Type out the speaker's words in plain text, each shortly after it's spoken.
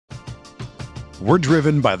We're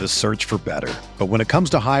driven by the search for better. But when it comes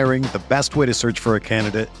to hiring, the best way to search for a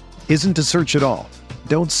candidate isn't to search at all.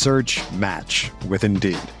 Don't search, match with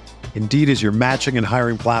Indeed. Indeed is your matching and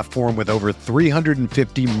hiring platform with over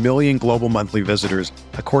 350 million global monthly visitors,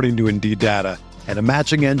 according to Indeed data, and a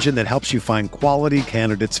matching engine that helps you find quality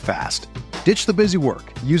candidates fast. Ditch the busy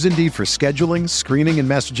work. Use Indeed for scheduling, screening, and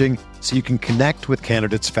messaging so you can connect with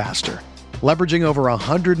candidates faster. Leveraging over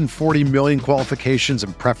 140 million qualifications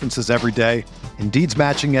and preferences every day, Indeed's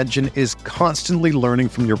matching engine is constantly learning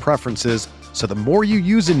from your preferences, so the more you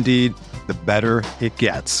use Indeed, the better it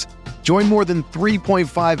gets. Join more than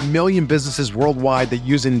 3.5 million businesses worldwide that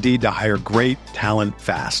use Indeed to hire great talent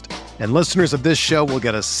fast. And listeners of this show will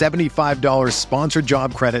get a $75 sponsored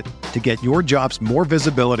job credit to get your jobs more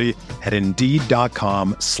visibility at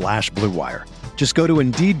Indeed.com/Blue Wire. Just go to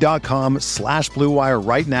Indeed.com/Blue Wire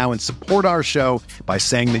right now and support our show by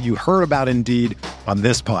saying that you heard about Indeed on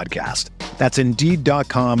this podcast. That's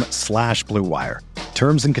Indeed.com/Blue Wire.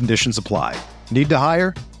 Terms and conditions apply. Need to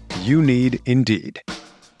hire? You need Indeed.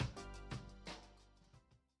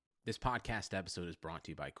 This podcast episode is brought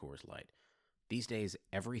to you by Coors Light. These days,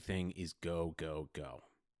 everything is go, go, go.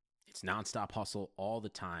 It's nonstop hustle all the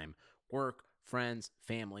time. Work, friends,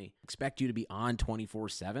 family, expect you to be on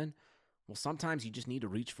 24/7. Well, sometimes you just need to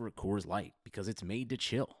reach for a Coors Light because it's made to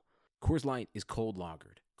chill. Coors Light is cold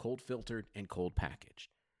lagered, cold filtered, and cold packaged.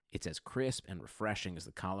 It's as crisp and refreshing as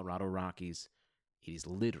the Colorado Rockies. It is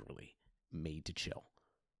literally made to chill.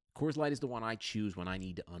 Coors Light is the one I choose when I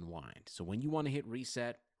need to unwind. So when you want to hit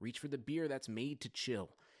reset, reach for the beer that's made to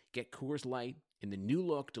chill. Get Coors Light in the new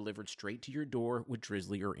look delivered straight to your door with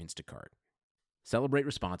Drizzly or Instacart. Celebrate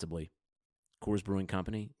responsibly. Coors Brewing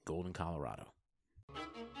Company, Golden, Colorado.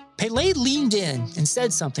 Pele leaned in and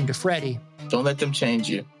said something to Freddie. Don't let them change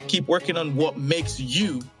you. Keep working on what makes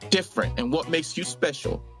you different and what makes you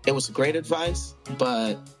special. It was great advice,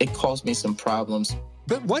 but it caused me some problems.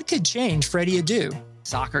 But what could change Freddie Adu?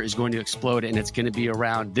 Soccer is going to explode, and it's going to be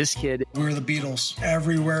around this kid. We were the Beatles.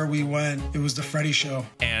 Everywhere we went, it was the Freddie Show.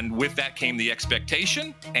 And with that came the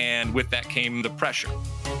expectation, and with that came the pressure.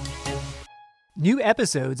 New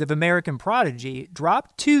episodes of American Prodigy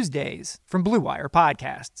drop Tuesdays from Blue Wire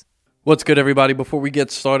Podcasts. What's good, everybody? Before we get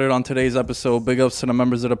started on today's episode, big ups to the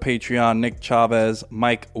members of the Patreon: Nick Chavez,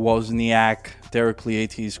 Mike Wozniak, Derek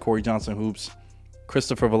Cleates, Corey Johnson Hoops,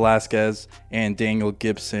 Christopher Velasquez, and Daniel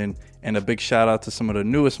Gibson. And a big shout out to some of the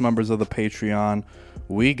newest members of the Patreon.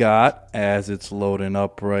 We got, as it's loading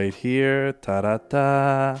up right here,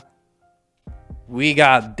 we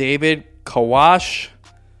got David Kawash,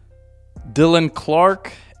 Dylan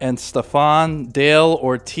Clark, and Stefan Dale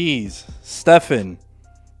Ortiz. Stefan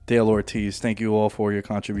Dale Ortiz, thank you all for your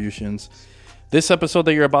contributions. This episode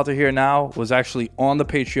that you're about to hear now was actually on the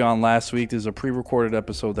Patreon last week. This is a pre-recorded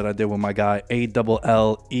episode that I did with my guy,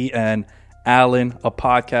 ALLEN Allen, a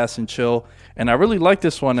podcast and chill. And I really like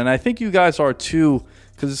this one, and I think you guys are too,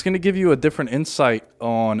 because it's going to give you a different insight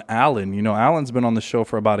on Allen. You know, Allen's been on the show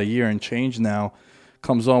for about a year and change now,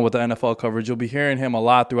 comes on with the NFL coverage. You'll be hearing him a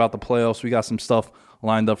lot throughout the playoffs. We got some stuff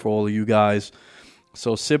lined up for all of you guys.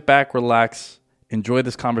 So sit back, relax, enjoy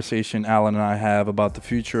this conversation Allen and I have about the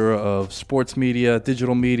future of sports media,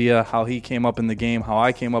 digital media, how he came up in the game, how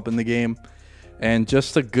I came up in the game. And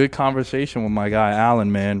just a good conversation with my guy,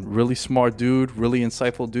 Allen, man. Really smart dude, really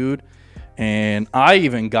insightful dude. And I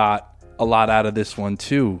even got a lot out of this one,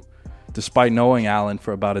 too. Despite knowing Allen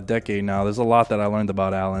for about a decade now, there's a lot that I learned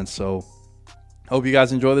about Allen. So hope you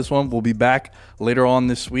guys enjoy this one. We'll be back later on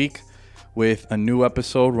this week with a new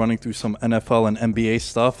episode running through some NFL and NBA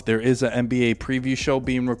stuff. There is an NBA preview show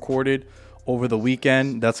being recorded over the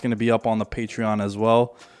weekend. That's going to be up on the Patreon as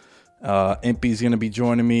well. Impy's going to be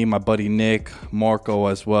joining me, my buddy Nick, Marco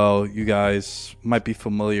as well. You guys might be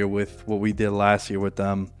familiar with what we did last year with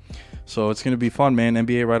them. So it's going to be fun, man.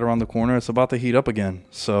 NBA right around the corner. It's about to heat up again.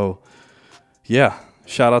 So, yeah,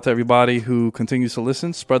 shout out to everybody who continues to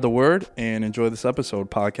listen. Spread the word and enjoy this episode,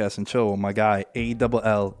 Podcast and Chill, with my guy,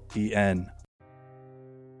 ALLEN.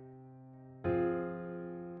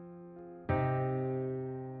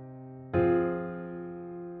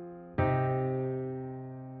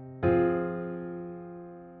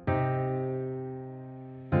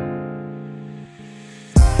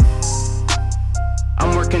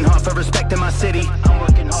 working hard for respect in my city. I'm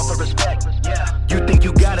working hard for respect, yeah. You think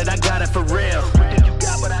you got it, I got it for real. You think you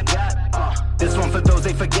got what I got? This one for those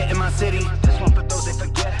they forget in my city. This one for those they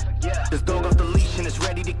forget, yeah. This dog off the leash and it's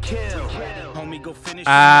ready to kill. Homie, go finish.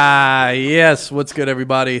 Yes. What's good,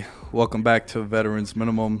 everybody? Welcome back to Veterans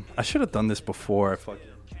Minimum. I should have done this before. I fucking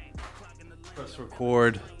press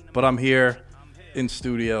record, but I'm here in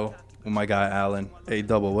studio with my guy Alan. Hey,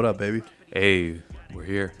 Double, what up, baby? Hey, we're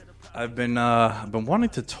here. I've been wanting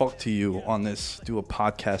to talk to you on this, do a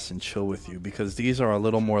podcast and chill with you, because these are a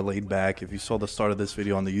little more laid back. If you saw the start of this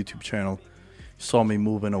video on the YouTube channel, you saw me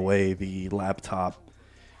moving away the laptop,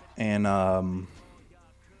 and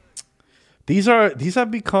these have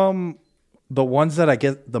become the ones that I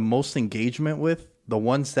get the most engagement with, the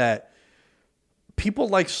ones that people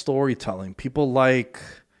like storytelling, people like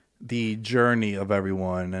the journey of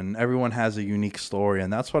everyone, and everyone has a unique story,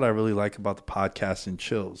 and that's what I really like about the podcast and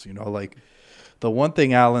chills. You know, like the one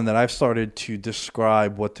thing, Alan, that I've started to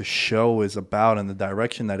describe what the show is about and the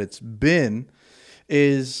direction that it's been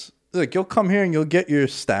is, look, you'll come here and you'll get your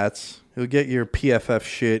stats, you'll get your PFF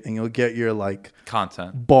shit, and you'll get your like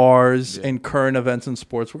content, bars, and current events in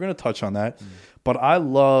sports. We're going to touch on that. But I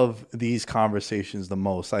love these conversations the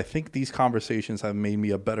most. I think these conversations have made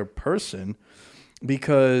me a better person.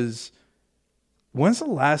 Because when's the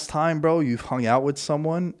last time, bro, you've hung out with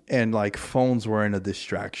someone and like phones were in a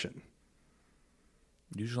distraction?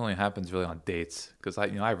 Usually happens really on dates, because I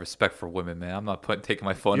have respect for women, man. I'm not taking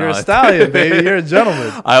my phone out. You're a stallion, baby. You're a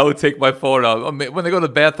gentleman. I would take my phone out when they go to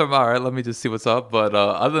the bathroom. All right, let me just see what's up. But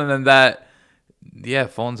other than that, yeah,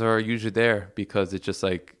 phones are usually there because it's just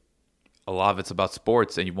like a lot of it's about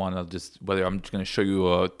sports, and you want to just, whether I'm just going to show you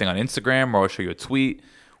a thing on Instagram or I'll show you a tweet.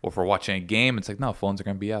 Or if we're watching a game, it's like, no, phones are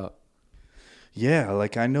going to be out. Yeah,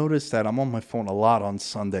 like I noticed that I'm on my phone a lot on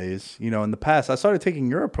Sundays. You know, in the past, I started taking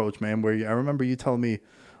your approach, man, where I remember you telling me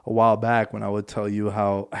a while back when I would tell you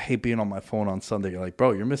how I hate being on my phone on Sunday. You're like,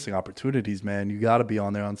 bro, you're missing opportunities, man. You got to be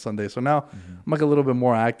on there on Sunday. So now I'm like a little bit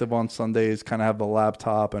more active on Sundays, kind of have the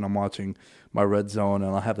laptop, and I'm watching my Red Zone,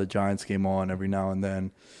 and I'll have the Giants game on every now and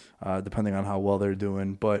then, depending on how well they're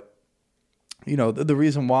doing. But you know, the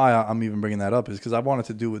reason why I'm even bringing that up is because I wanted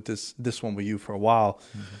to do with this one with you for a while,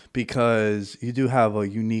 because you do have a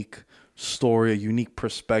unique story, a unique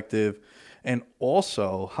perspective. And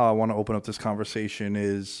also how I want to open up this conversation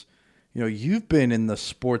is, you know, you've been in the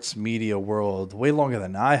sports media world way longer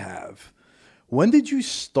than I have. When did you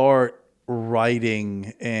start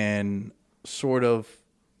writing and sort of,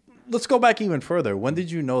 let's go back even further. When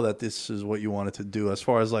did you know that this is what you wanted to do as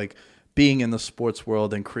far as like being in the sports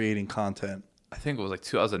world and creating content? I think it was like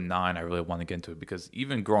 2009 I really wanted to get into it, because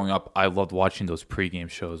even growing up, I loved watching those pregame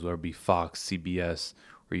shows, whether it be Fox, CBS,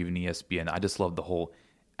 or even ESPN. I just loved the whole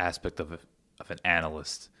aspect of an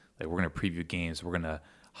analyst. Like, we're going to preview games, we're going to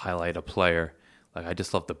highlight a player. Like, I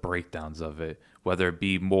just love the breakdowns of it, whether it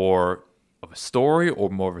be more of a story or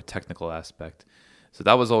more of a technical aspect. So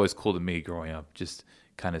that was always cool to me growing up, just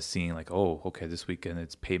kind of seeing like, oh, okay, this weekend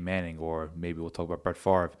it's Peyton Manning, or maybe we'll talk about Brett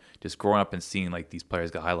Favre. Just growing up and seeing like these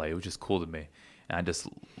players get highlighted, it was just cool to me, and I just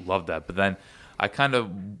loved that. But then I kind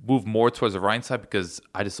of moved more towards the writing side, because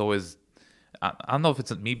I just always, I don't know if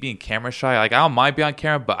it's me being camera shy. Like, I don't mind being on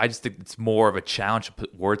camera, but I just think it's more of a challenge to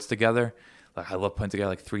put words together. Like, I love putting together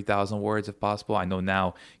like 3,000 words if possible. I know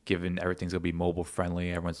now, given everything's gonna be mobile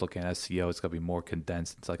friendly, everyone's looking at SEO, it's gonna be more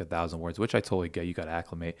condensed. It's like 1,000 words, which I totally get. You got to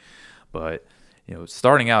acclimate, but you know,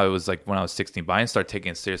 starting out, it was like when I was 16, but I didn't start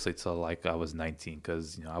taking it seriously until like I was 19,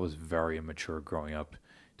 because, you know, I was very immature growing up,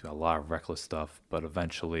 doing a lot of reckless stuff. But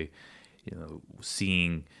eventually, you know,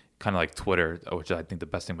 seeing kind of like Twitter, which I think the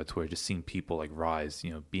best thing about Twitter, just seeing people like rise,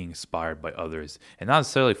 you know, being inspired by others, and not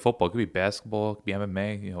necessarily football. It could be basketball, it could be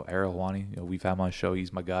MMA. You know, Ariel Helwani, you know, we've had him on the show.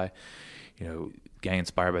 He's my guy. You know, getting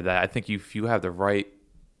inspired by that. I think if you have the right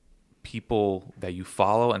people that you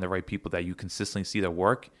follow and the right people that you consistently see their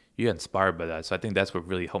work, you get inspired by that. So I think that's what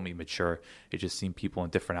really helped me mature. It's just seeing people in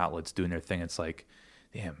different outlets doing their thing. It's like,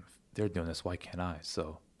 damn, if they're doing this, why can't I?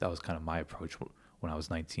 So that was kind of my approach when I was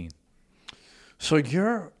 19. So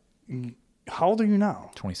how old are you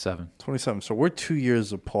now? 27. 27. So we're 2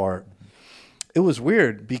 years apart. It was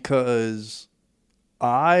weird because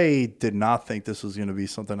I did not think this was going to be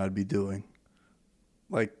something I'd be doing.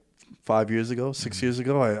 Like 5 years ago, 6 years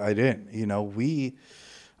ago, I didn't. You know,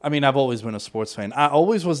 I've always been a sports fan. I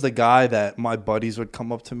always was the guy that my buddies would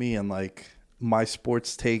come up to me and like my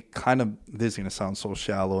sports take kind of, this is going to sound so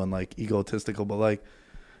shallow and like egotistical, but like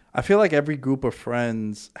I feel like every group of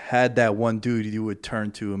friends had that one dude you would turn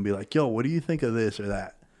to and be like, yo, what do you think of this or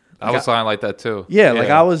that? Like I was something like that too. Yeah, like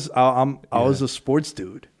I was a sports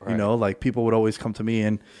dude, right. You know, like people would always come to me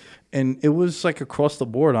and it was like across the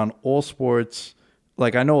board on all sports.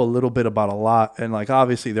 Like I know a little bit about a lot, and like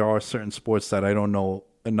obviously there are certain sports that I don't know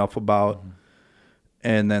enough about. Mm-hmm.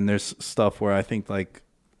 And then there's stuff where I think like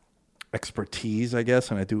expertise, I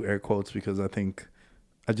guess, and I do air quotes because I think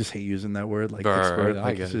I just hate using that word, like expert.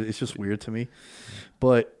 Like it's just weird to me.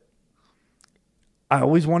 But I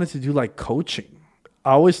always wanted to do like coaching.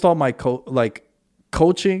 I always thought my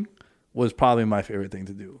coaching was probably my favorite thing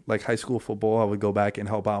to do. Like high school football, I would go back and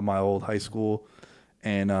help out my old high school,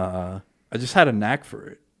 and I just had a knack for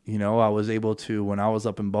it. You know, I was able to, when I was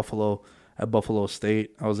up in Buffalo at Buffalo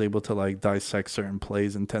State, I was able to like dissect certain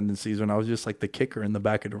plays and tendencies when I was just like the kicker in the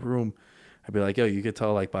back of the room. I'd be like, yo, you could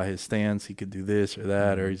tell like by his stance, he could do this or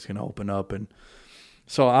that, or he's going to open up. And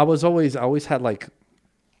so I always had like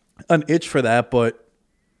an itch for that. But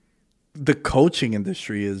the coaching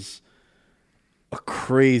industry is a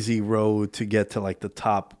crazy road to get to like the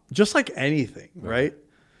top, just like anything, right?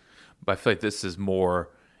 But I feel like this is more,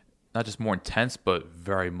 not just more intense, but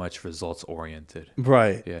very much results oriented.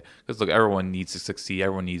 Right. Yeah. Because look, everyone needs to succeed.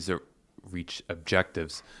 Everyone needs to reach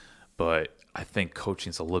objectives. But I think coaching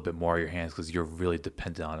is a little bit more in your hands because you're really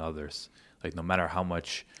dependent on others. Like no matter how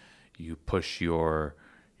much you push your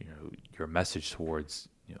message towards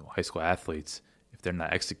high school athletes, if they're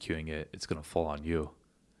not executing it, it's going to fall on you.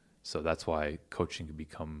 So that's why coaching can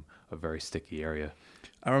become a very sticky area.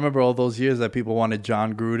 I remember all those years that people wanted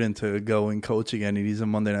John Gruden to go and coach again, and he's in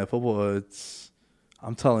Monday Night Football.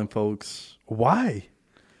 I'm telling folks, why?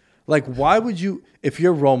 Like, why would you, if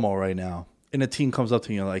you're Romo right now, and a team comes up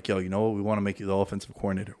to you and like, yo, you know what? We want to make you the offensive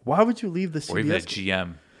coordinator. Why would you leave the CBS? Or even a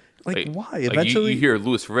GM. Like why? Eventually, like you hear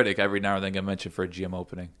Louis Riddick every now and then get mentioned for a GM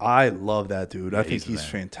opening. I love that dude. I think he's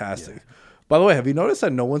fantastic. Yeah. By the way, have you noticed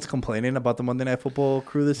that no one's complaining about the Monday Night Football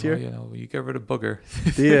crew this year? You get rid of Booger.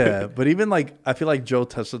 Yeah, but even like I feel like Joe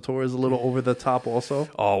Tessitore is a little over the top also.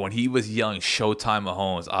 Oh, when he was yelling Showtime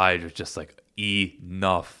Mahomes, I was just like,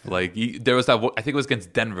 enough. Like there was that, I think it was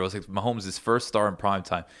against Denver. It was like Mahomes' first star in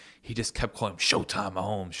primetime. He just kept calling him Showtime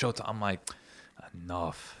Mahomes, Showtime. I'm like,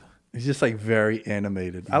 enough. He's just like very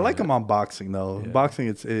animated. Yeah. I like him on boxing though. Yeah. Boxing,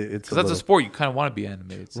 it's because that's a sport you kind of want to be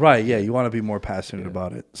animated, so. Right? Yeah, you want to be more passionate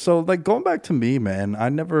about it. So like going back to me, man, I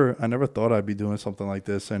never thought I'd be doing something like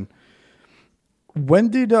this. And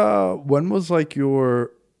when was like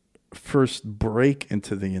your first break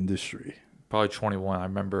into the industry? Probably 21. I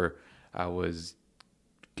remember I was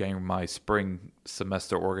getting my spring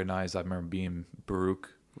semester organized. I remember being in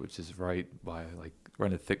Baruch, which is right in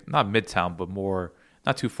the thick, not Midtown, but more.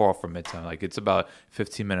 Not too far from Midtown. Like it's about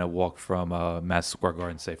 15-minute walk from Madison Square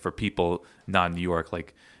Garden. Say for people not in New York,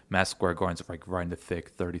 like Madison Square Garden's like right in the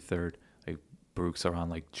thick 33rd. Like Baruch's around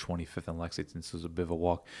like 25th and Lexington, so it was a bit of a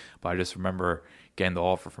walk. But I just remember getting the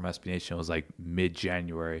offer from SB Nation. It was like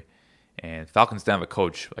mid-January, and Falcons didn't have a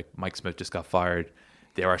coach. Like Mike Smith just got fired.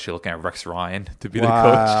 They were actually looking at Rex Ryan to be the coach.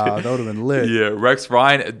 Wow, that would have been lit. Yeah, Rex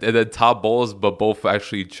Ryan and then Todd Bowles, but both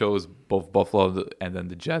actually chose both Buffalo and then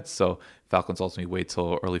the Jets. So Falcons ultimately wait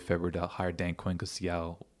till early February to hire Dan Quinn because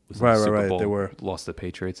Seattle was in the Super Bowl. They lost to the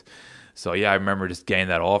Patriots. So yeah, I remember just getting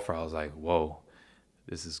that offer. I was like, whoa,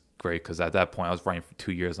 this is great. Because at that point, I was writing for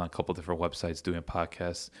 2 years on a couple different websites, doing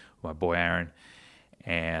podcasts with my boy Aaron.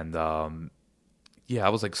 And I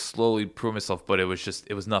was like slowly proving myself, but it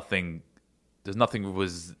was nothing. Nothing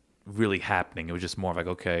was really happening. It was just more of like,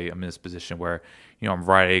 okay, I'm in this position where, I'm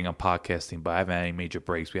writing, I'm podcasting, but I haven't had any major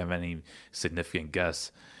breaks. We haven't had any significant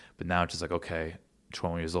guests. But now it's just like, okay,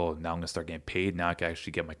 21 years old. Now I'm going to start getting paid. Now I can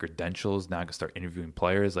actually get my credentials. Now I can start interviewing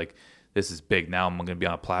players. Like, this is big. Now I'm going to be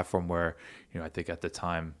on a platform where, I think at the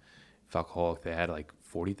time, Falcoholic, they had like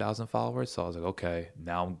 40,000 followers. So I was like, okay,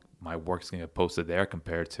 now my work's going to get posted there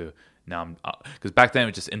compared to now because back then it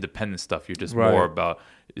was just independent stuff. You're just more about,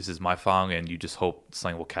 this is my following and you just hope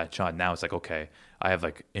something will catch on. Now it's like, okay, I have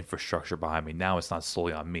like infrastructure behind me. Now it's not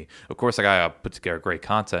solely on me. Of course, I got to put together great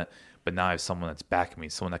content, but now I have someone that's backing me,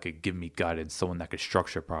 someone that could give me guidance, someone that could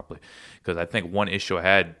structure properly. Because I think one issue I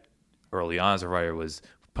had early on as a writer was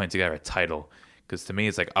putting together a title. Because to me,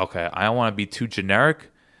 it's like, okay, I don't want to be too generic,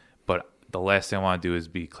 but the last thing I want to do is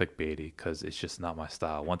be clickbaity because it's just not my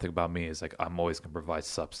style. One thing about me is like I'm always going to provide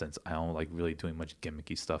substance. I don't like really doing much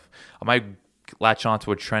gimmicky stuff. I might latch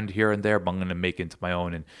onto a trend here and there, but I'm going to make it into my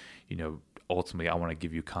own. And, ultimately I want to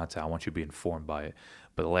give you content. I want you to be informed by it.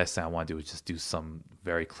 But the last thing I want to do is just do some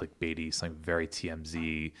very clickbaity, some very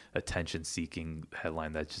TMZ, attention-seeking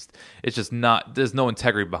headline it's just not, there's no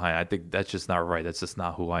integrity behind it. I think that's just not right. That's just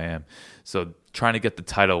not who I am. So trying to get the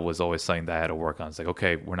title was always something that I had to work on. It's like,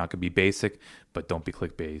 okay, we're not going to be basic, but don't be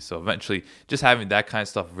clickbaity. So eventually just having that kind of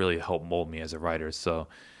stuff really helped mold me as a writer. So,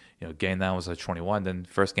 getting that was at 21. Then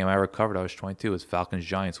first game I ever covered, I was 22. It was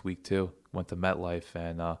Falcons-Giants week 2. Went to MetLife,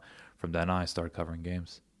 and from then on I started covering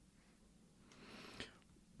games.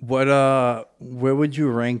 Where would you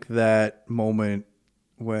rank that moment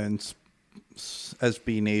when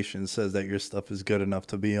SB Nation says that your stuff is good enough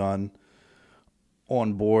to be on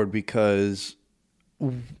board? Because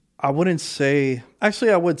I would say,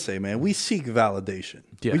 man, we seek validation.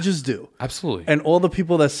 Yeah. We just do. Absolutely. And all the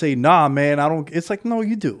people that say, nah, man, I don't, it's like, no,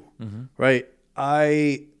 you do. right?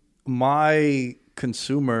 My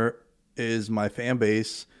consumer is my fan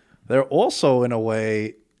base. They're also, in a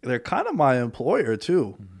way, they're kind of my employer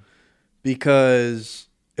too, because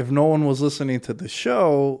if no one was listening to the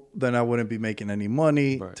show, then I wouldn't be making any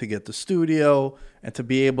money to get the studio and to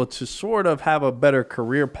be able to sort of have a better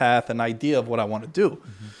career path, an idea of what I want to do.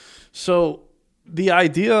 So the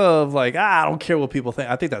idea of like, I don't care what people think,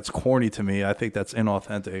 I think that's corny to me. I think that's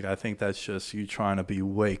inauthentic. I think that's just you trying to be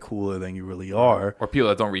way cooler than you really are. Or people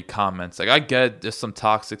that don't read comments. Like, I get there's some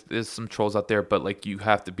trolls out there, but like, you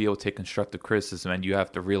have to be able to take constructive criticism, and you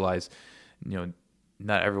have to realize,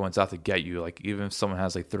 not everyone's out to get you. Like, even if someone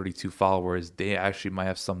has like 32 followers, they actually might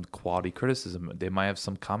have some quality criticism. They might have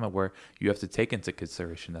some comment where you have to take into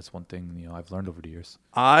consideration. That's one thing, I've learned over the years.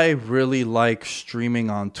 I really like streaming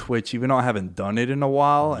on Twitch, even though I haven't done it in a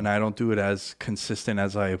while, and I don't do it as consistent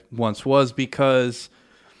as I once was, because,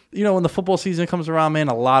 when the football season comes around, man,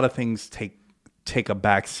 a lot of things take a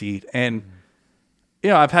back seat. And,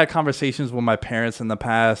 I've had conversations with my parents in the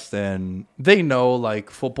past, and they know like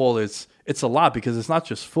football it's a lot, because it's not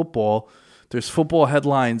just football. There's football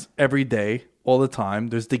headlines every day, all the time.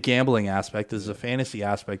 There's the gambling aspect. There's a fantasy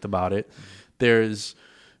aspect about it. There's,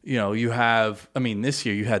 you have, this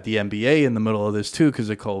year you had the NBA in the middle of this too because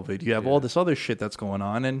of COVID. You have all this other shit that's going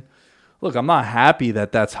on. And look, I'm not happy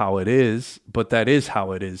that that's how it is, but that is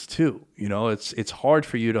how it is too. It's hard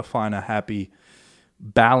for you to find a happy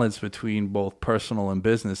balance between both personal and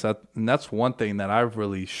business. And that's one thing that I've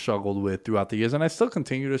really struggled with throughout the years, and I still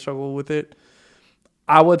continue to struggle with it.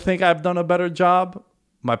 I would think I've done a better job.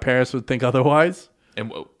 My parents would think otherwise. And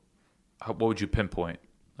what would you pinpoint?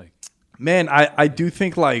 Like, man, I do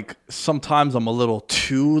think like sometimes I'm a little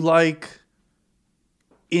too like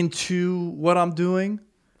into what I'm doing.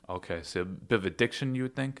 Okay, so a bit of addiction, you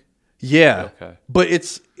would think? Yeah. Okay. But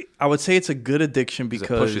I would say it's a good addiction because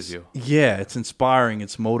it pushes you. Yeah, it's inspiring,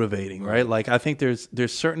 it's motivating, right? Like, I think there's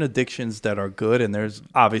certain addictions that are good, and there's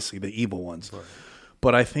obviously the evil ones. Right.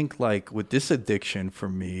 But I think like with this addiction, for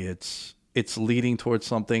me, it's leading towards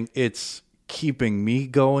something. It's keeping me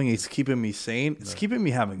going. It's keeping me sane. It's keeping me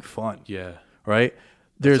having fun. Yeah. Right.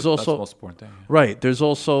 That's the most important thing. Yeah. Right. There's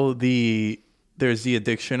also the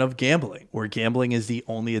addiction of gambling, where gambling is the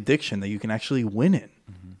only addiction that you can actually win in.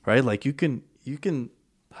 Right? Like you can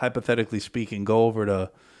hypothetically speaking go over to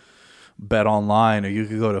Bet Online, or you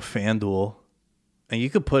could go to FanDuel, and you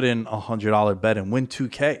could put in $100 bet and win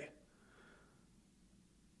 $2K.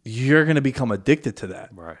 You're going to become addicted to that.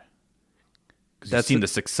 Right. Because you've seen the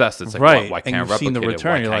success. It's like, right. why can't and I you've replicate seen the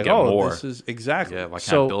return. it? Why You're can't like, I get more? This is exactly. Yeah, why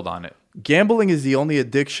can't I build on it? Gambling is the only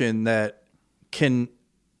addiction that you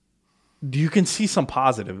can see some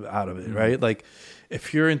positive out of it, right? Like,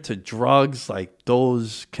 if you're into drugs, like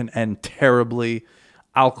those can end terribly.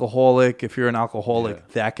 If you're an alcoholic,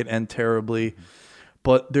 that can end terribly.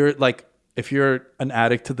 But if you're an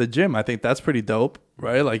addict to the gym, I think that's pretty dope,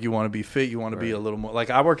 right? Like, you want to be fit, you want to be a little more, like,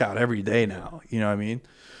 I work out every day now, you know what I mean?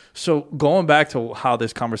 So going back to how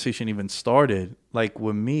this conversation even started, like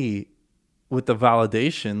with me, with the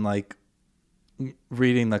validation, like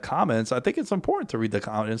reading the comments, I think it's important to read the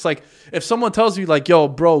comments. Like, if someone tells you like, yo,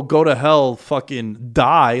 bro, go to hell, fucking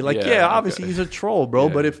die. Like, obviously he's a troll, bro.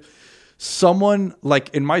 Yeah. But if someone,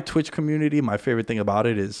 like in my Twitch community, my favorite thing about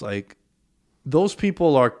it is like, those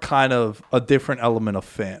people are kind of a different element of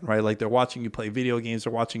fan, right? Like, they're watching you play video games,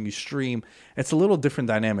 they're watching you stream. It's a little different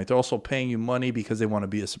dynamic. They're also paying you money because they want to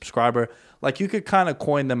be a subscriber. Like, you could kind of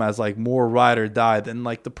coin them as like more ride or die than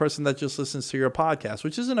like the person that just listens to your podcast,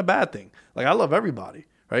 which isn't a bad thing. Like, I love everybody,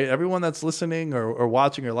 right? Everyone that's listening or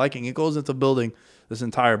watching or liking, it goes into building this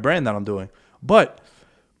entire brand that I'm doing. But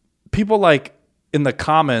people like in the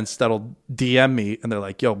comments that'll DM me and they're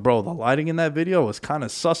like, yo, bro, the lighting in that video was kind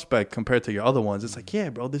of suspect compared to your other ones. It's like, yeah,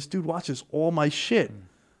 bro, this dude watches all my shit.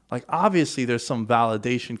 Like, obviously there's some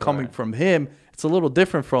validation coming from him. It's a little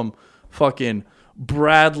different from fucking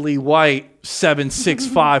Bradley White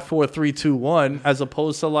 7654321 as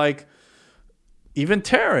opposed to like even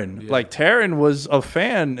Taryn. Yeah. Like, Taryn was a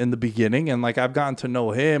fan in the beginning, and like I've gotten to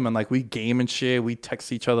know him, and like we game and shit. We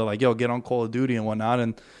text each other like, yo, get on Call of Duty and whatnot.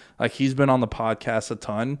 And like, he's been on the podcast a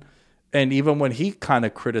ton. And even when he kind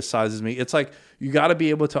of criticizes me, it's like, you got to be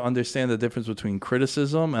able to understand the difference between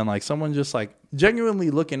criticism and like someone just like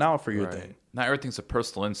genuinely looking out for your thing. Not everything's a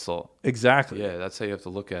personal insult. Exactly. Yeah, that's how you have to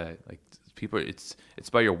look at it. Like, people, it's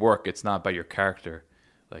about your work. It's not about your character.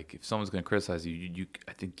 Like, if someone's going to criticize you,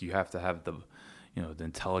 I think you have to have the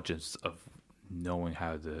intelligence of knowing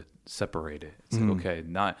how to separate it. It's like,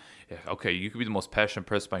 okay, you could be the most passionate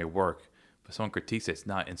person by your work, but someone critiques it, it's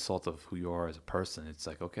not insult of who you are as a person. It's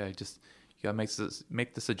like, okay, just you gotta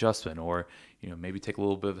make this adjustment, or maybe take a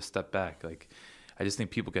little bit of a step back. Like, I just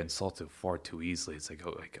think people get insulted far too easily. It's like,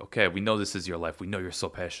 okay, we know this is your life, we know you're so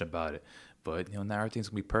passionate about it, but now everything's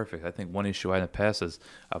gonna be perfect. I think one issue I had in the past is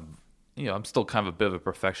I'm still kind of a bit of a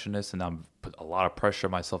perfectionist, and I'm put a lot of pressure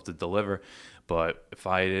on myself to deliver. But if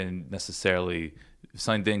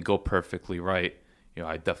something didn't go perfectly right,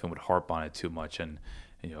 I definitely would harp on it too much, and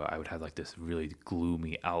I would have like this really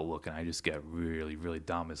gloomy outlook, and I just get really, really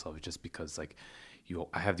down on myself just because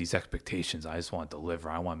I have these expectations. I just want to deliver.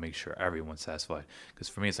 I want to make sure everyone's satisfied. Because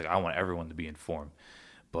for me, it's like I want everyone to be informed.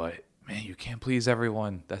 But man, you can't please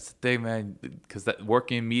everyone. That's the thing, man. Because that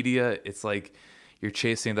working in media, it's like you're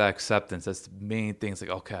chasing that acceptance. That's the main thing. It's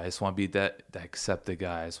like, okay, I just want to be that accepted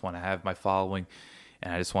guy. I just want to have my following,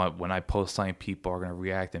 and I just want, when I post something, people are going to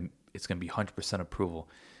react, and it's going to be 100% approval.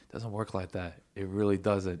 It doesn't work like that. It really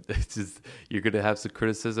doesn't. It's just, you're going to have some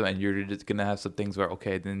criticism, and you're just going to have some things where,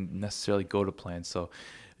 okay, it didn't necessarily go to plan. So,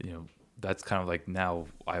 that's kind of like, now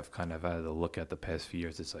I've kind of had to look at the past few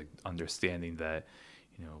years. It's like understanding that,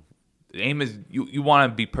 the aim is you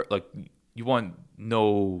want to be you want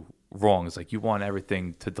no wrong. It's like you want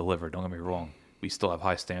everything to deliver. Don't get me wrong. We still have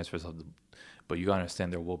high standards for something, but you got to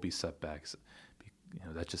understand there will be setbacks.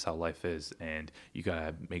 That's just how life is, and you got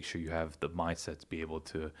to make sure you have the mindset to be able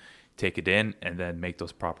to take it in and then make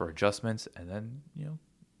those proper adjustments, and then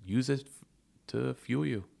use it to fuel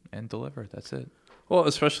you and deliver. That's it. Well,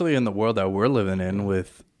 especially in the world that we're living in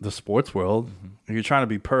with the sports world, you're trying to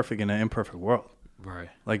be perfect in an imperfect world. Right.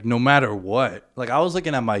 Like, no matter what. Like, I was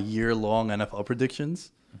looking at my year-long NFL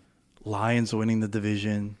predictions. Lions winning the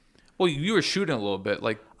division. Well, you were shooting a little bit.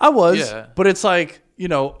 Like, I was, yeah. But it's like,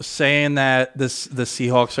 saying that the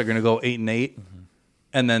Seahawks are going to go 8-8,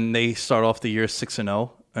 and then they start off the year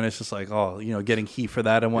 6-0, and it's just like, getting heat for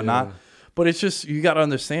that and whatnot. Yeah. But it's just, you got to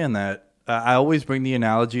understand that. I always bring the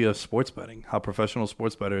analogy of sports betting, how professional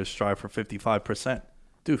sports bettors strive for 55%.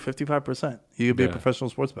 Dude, 55%. You could be a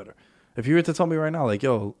professional sports bettor. If you were to tell me right now, like,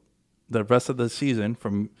 yo, the rest of the season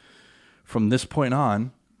from this point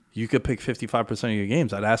on, you could pick 55% of your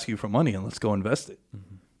games, I'd ask you for money and let's go invest it.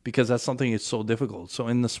 Because that's something that's so difficult. So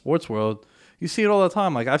in the sports world, you see it all the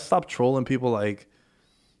time. Like, I've stopped trolling people like,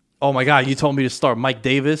 oh my God, you told me to start Mike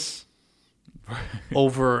Davis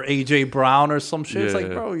over A.J. Brown or some shit. Yeah. It's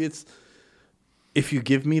like, bro, if you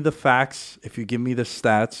give me the facts, if you give me the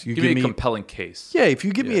stats, you give me a compelling case. Yeah, if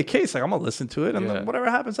you give me a case, like, I'm gonna listen to it, and then whatever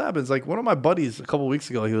happens, happens. Like, one of my buddies a couple of weeks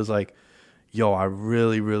ago, he was like, "Yo, I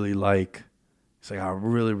really, really like." He's like, "I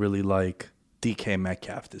really, really like DK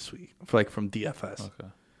Metcalf this week, from DFS."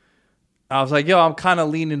 Okay. I was like, "Yo, I'm kind of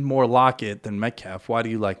leaning more Lockett than Metcalf. Why do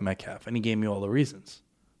you like Metcalf?" And he gave me all the reasons.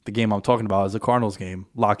 The game I'm talking about is the Cardinals game.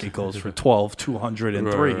 Lockett goes for 12,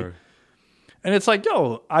 203. Right. And it's like,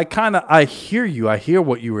 yo, I hear you. I hear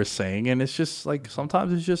what you were saying. And it's just like,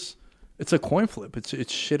 sometimes it's a coin flip.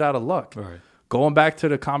 It's shit out of luck. Right. Going back to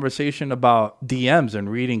the conversation about DMs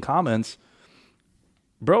and reading comments,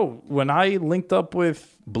 bro, when I linked up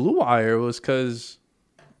with Blue Wire, it was because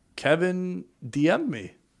Kevin DM'd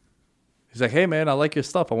me. He's like, hey, man, I like your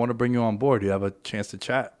stuff. I want to bring you on board. Do you have a chance to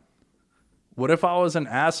chat? What if I was an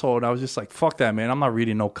asshole and I was just like, fuck that, man. I'm not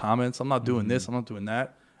reading no comments. I'm not doing this. I'm not doing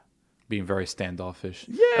that. Being very standoffish.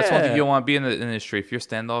 Yeah. That's one thing you don't want to be in the industry. If you're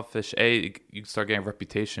standoffish, you start getting a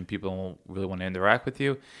reputation. People don't really want to interact with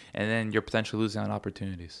you. And then you're potentially losing on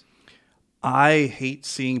opportunities. I hate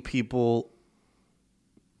seeing people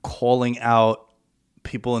calling out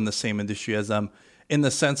people in the same industry as them, in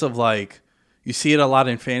the sense of, like, you see it a lot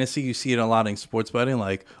in fantasy. You see it a lot in sports betting.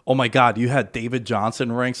 Like, oh, my God, you had David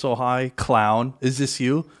Johnson ranked so high. Clown. Is this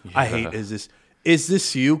you? Yeah. I hate is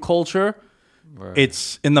this you culture. Right.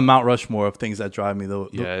 It's in the Mount Rushmore of things that drive me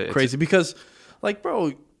crazy. Because, like,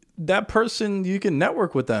 bro, that person, you can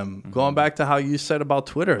network with them. Going back to how you said about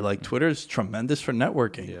Twitter. Like, Twitter is tremendous for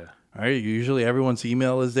networking. Yeah. All right? Usually everyone's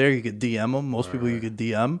email is there. You could DM them. Most people you could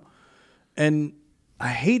DM. And I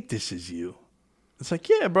hate this is you. It's like,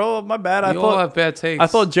 yeah, bro, my bad. We all have bad takes. I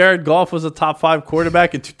thought Jared Goff was a top 5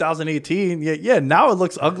 quarterback in 2018. Yeah, now it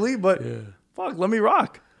looks ugly, but fuck, let me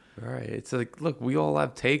rock. Right. It's like, look, we all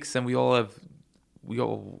have takes, and we all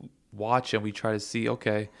watch, and we try to see,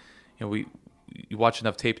 okay, you watch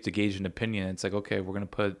enough tape to gauge an opinion. It's like, okay, we're going to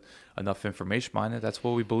put enough information behind it. That's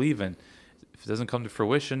what we believe in. If it doesn't come to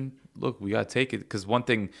fruition, look, we got to take it. Because one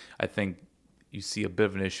thing I think you see a bit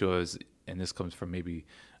of an issue is, and this comes from maybe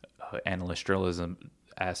analyst journalism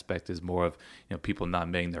aspect, is more of, people not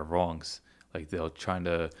admitting their wrongs. Like they'll trying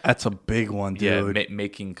to. That's a big one, dude. Yeah,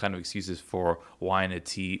 making kind of excuses for why didn't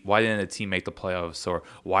a team make the playoffs, or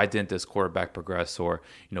why didn't this quarterback progress, or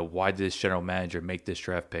why did this general manager make this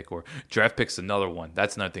draft pick, or draft pick's another one.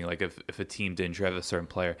 That's another thing. Like if a team didn't draft a certain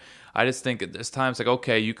player, I just think there's times like,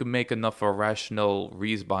 okay, you can make enough of a rational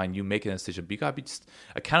reason behind you making a decision, but you gotta be just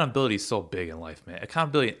accountability is so big in life, man.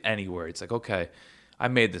 Accountability anywhere. It's like, okay, I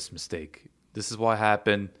made this mistake. This is what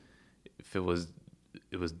happened. If it was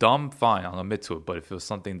dumb, fine, I'll admit to it. But if it was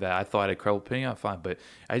something that I thought I had a credible opinion on, fine. But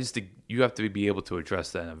I just think you have to be able to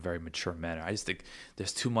address that in a very mature manner. I just think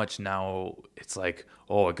there's too much now. It's like,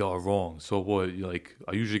 oh, I got it wrong. So what? Like,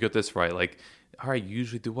 I usually get this right. Like, all right, you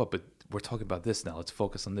usually do what? But we're talking about this now. Let's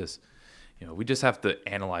focus on this. We just have to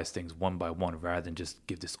analyze things one by one rather than just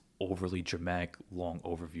give this overly dramatic, long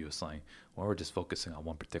overview of something when we're just focusing on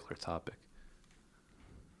one particular topic.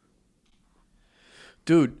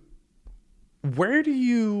 Dude, where do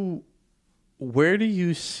you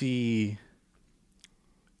see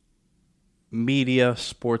media,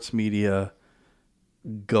 sports media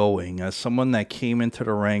going as someone that came into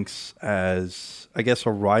the ranks as, I guess,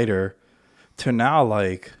 a writer to now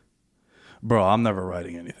like, bro, I'm never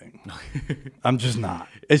writing anything. I'm just not.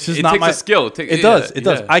 It's just not my... It takes a skill. It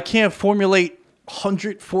does. I can't formulate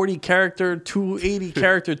 140 character, 280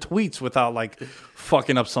 character tweets without like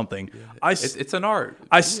fucking up something. Yeah. It's an art.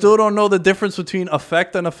 I still don't know the difference between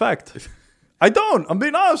effect and effect. I don't. I'm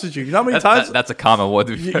being honest with you. You know how many times... That's a common one.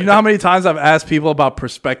 You know how many times I've asked people about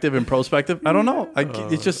perspective and prospective? I don't know.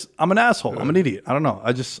 It's just... I'm an asshole. I'm an idiot. I don't know.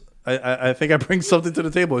 I think I bring something to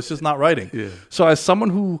the table. It's just not writing. Yeah. So as someone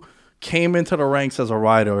who came into the ranks as a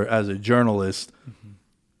writer, as a journalist,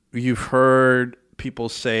 you've heard people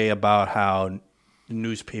say about how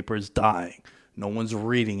newspaper is dying. No one's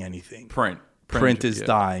reading anything. Print is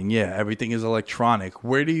dying. Yeah, everything is electronic.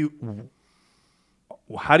 How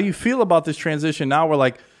do you feel about this transition now where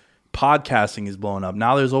like podcasting is blowing up?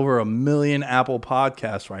 Now there's over 1 million Apple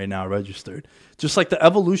podcasts right now registered. Just like the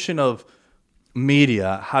evolution of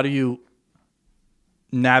media, how do you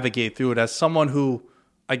navigate through it as someone who,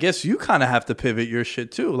 I guess you kind of have to pivot your shit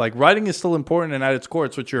too. Like writing is still important and at its core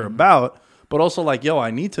it's what you're about, but also like, yo,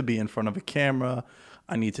 I need to be in front of a camera.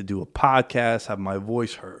 I need to do a podcast, have my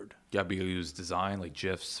voice heard. You gotta be able to use design, like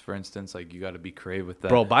GIFs, for instance. Like you gotta be creative with that.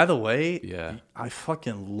 Bro, by the way, yeah, I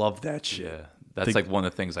fucking love that shit. Yeah, that's like one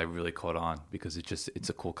of the things I really caught on because it's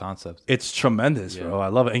a cool concept. It's tremendous, bro. I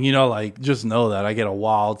love it. And like just know that I get a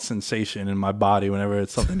wild sensation in my body whenever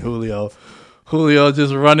it's something Julio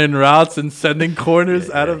just running routes and sending corners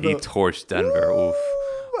out of he torched Denver. Oof.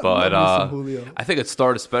 But I think it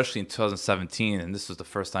started especially in 2017, and this was the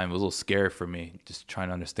first time it was a little scary for me, just trying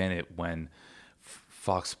to understand it when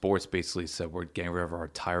Fox Sports basically said we're getting rid of our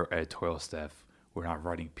entire editorial staff. We're not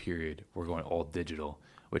writing, period. We're going all digital,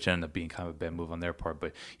 which ended up being kind of a bad move on their part.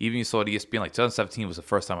 But even you saw at ESPN, like 2017 was the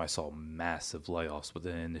first time I saw massive layoffs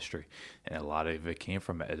within the industry, and a lot of it came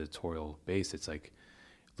from an editorial base. It's like,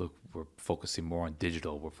 look, we're focusing more on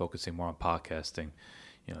digital. We're focusing more on podcasting.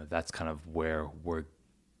 That's kind of where we're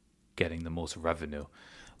getting the most revenue.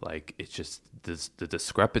 Like it's just the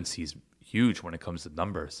discrepancies huge when it comes to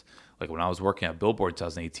numbers. Like when I was working at Billboard in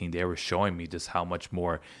 2018, they were showing me just how much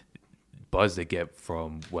more buzz they get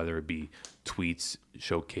from whether it be tweets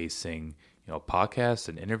showcasing podcasts,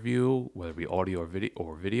 an interview, whether it be audio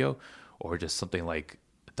or video, or just something like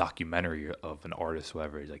a documentary of an artist,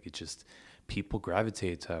 whatever. Like it's just people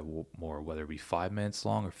gravitate to more, whether it be 5 minutes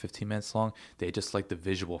long or 15 minutes long. They just like the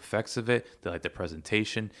visual effects of it. They like the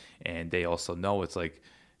presentation, and they also know it's like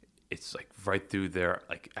right through there.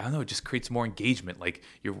 Like, I don't know, it just creates more engagement. Like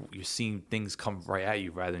you're seeing things come right at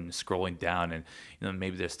you rather than scrolling down. And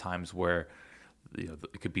maybe there's times where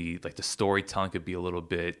it could be like the storytelling could be a little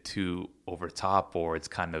bit too over the top, or it's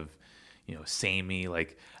kind of samey.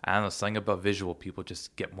 Like, I don't know, something about visual people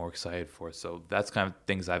just get more excited for it. So that's kind of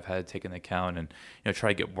things I've had to take into account and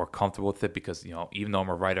try to get more comfortable with it, because even though I'm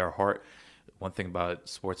a writer at heart, one thing about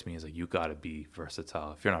sports media is like you got to be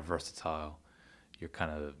versatile. If you're not versatile, you're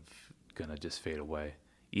kind of gonna just fade away.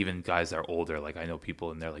 Even guys that are older, like I know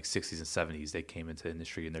people in their like 60s and 70s, they came into the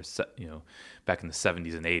industry and they're back in the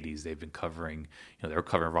 70s and 80s, they've been covering they were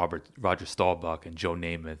covering Roger Staubach and Joe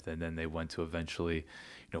Namath, and then they went to eventually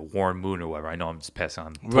Warren Moon or whatever. I know I'm just passing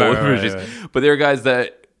on right. But there are guys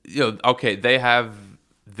that okay, they have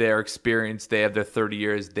their experience, they have their 30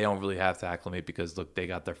 years, they don't really have to acclimate because look, they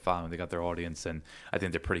got their following, they got their audience, and I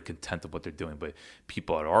think they're pretty content with what they're doing. But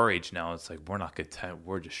people at our age now, it's like we're not content,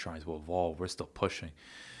 we're just trying to evolve, we're still pushing.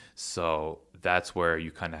 So that's where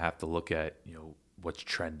you kind of have to look at what's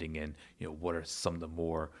trending and what are some of the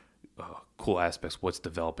more cool aspects, what's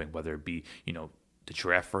developing, whether it be the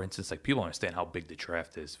draft, for instance. Like, people understand how big the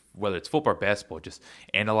draft is, whether it's football or basketball. Just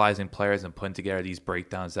analyzing players and putting together these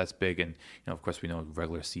breakdowns, that's big. And of course, we know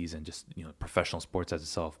regular season, just professional sports as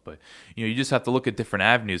itself. But you just have to look at different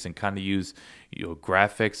avenues and kind of use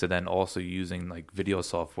graphics, and then also using like video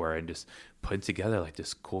software and just putting together like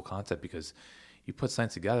this cool concept, because you put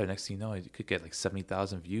something together, next thing you know, you could get like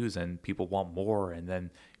 70,000 views, and people want more, and then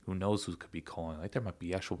who knows who could be calling. Like, there might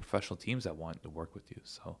be actual professional teams that want to work with you.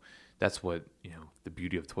 So that's what the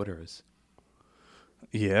beauty of Twitter is.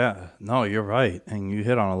 Yeah, no, you're right, and you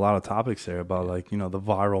hit on a lot of topics there about the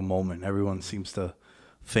viral moment. Everyone seems to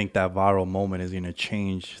think that viral moment is going to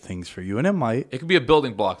change things for you, and it might. It could be a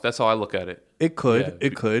building block. That's how I look at it. It could. Yeah.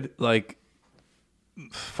 It could. Like,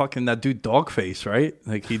 fucking that dude Dogface, right?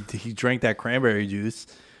 Like, he drank that cranberry juice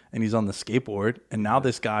and he's on the skateboard, and now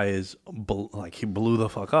this guy is he blew the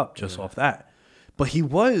fuck up just off that. But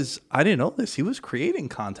I didn't know this, he was creating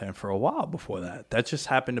content for a while before that. That just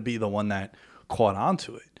happened to be the one that caught on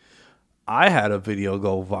to it. I had a video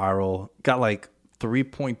go viral, got like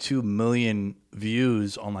 3.2 million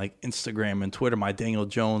views on like Instagram and Twitter, my Daniel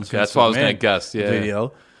Jones that's what I was gonna guess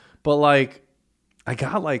video. But like, I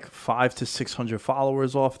got like 500 to 600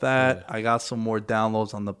 followers off that. Yeah. I got some more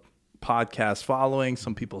downloads on the podcast following.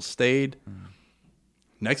 Some people stayed.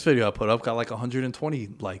 Next video I put up got like 120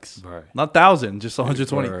 likes. Right. Not 1,000, just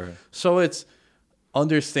 120. Right. So it's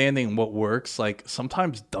understanding what works. Like,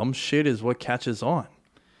 sometimes dumb shit is what catches on.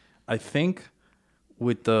 I think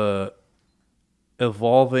with the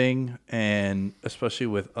evolving, and especially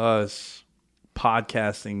with us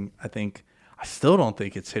podcasting, I still don't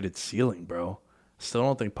think it's hit its ceiling, bro. Still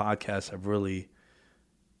don't think podcasts have really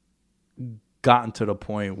gotten to the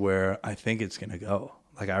point where I think it's going to go.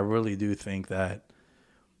 Like, I really do think that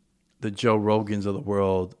the Joe Rogans of the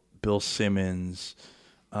world, Bill Simmons,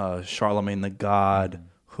 Charlemagne the God,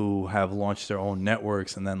 who have launched their own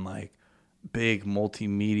networks, and then like big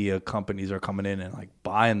multimedia companies are coming in and like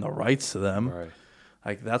buying the rights to them. Right.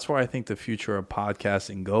 Like, that's where I think the future of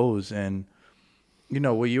podcasting goes. And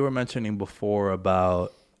what you were mentioning before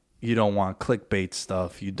about, you don't want clickbait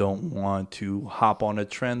stuff. You don't want to hop on a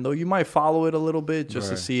trend, though you might follow it a little bit just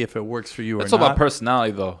to see if it works for you or not. It's all about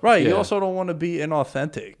personality, though. Right. Yeah. You also don't want to be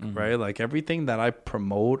inauthentic, right? Like, everything that I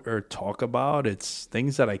promote or talk about, it's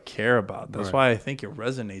things that I care about. That's why I think it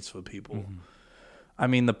resonates with people. I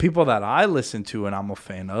mean, the people that I listen to and I'm a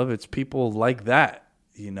fan of, it's people like that.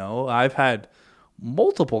 I've had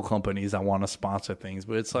multiple companies that want to sponsor things,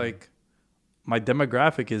 but it's like my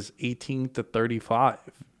demographic is 18 to 35.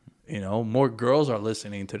 More girls are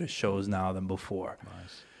listening to the shows now than before.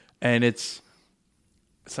 Nice. And it's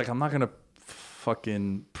like, I'm not going to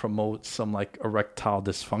fucking promote some like erectile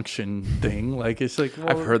dysfunction thing. Like, it's like, well,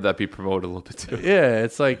 I've heard that be promoted a little bit too. Yeah,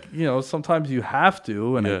 it's like, sometimes you have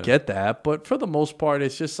to, and I get that. But for the most part,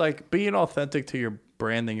 it's just like being authentic to your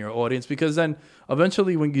brand and your audience, because then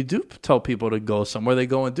eventually when you do tell people to go somewhere, they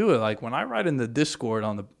go and do it. Like, when I write in the Discord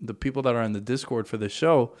on the people that are in the Discord for the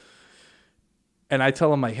show, and I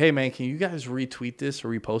tell them, like, hey, man, can you guys retweet this or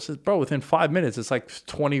repost it? Bro, within 5 minutes, it's like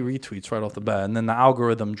 20 retweets right off the bat. And then the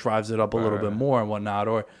algorithm drives it up a little bit more and whatnot.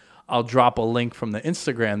 Or I'll drop a link from the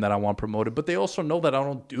Instagram that I want promoted. But they also know that I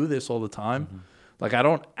don't do this all the time. Like, I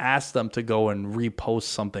don't ask them to go and repost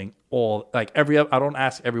something I don't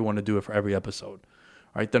ask everyone to do it for every episode.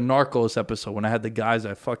 Right, the Narcos episode, when I had the guys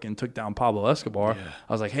that fucking took down Pablo Escobar,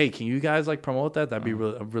 I was like, hey, can you guys like promote that? That'd be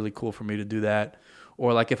really cool for me to do that.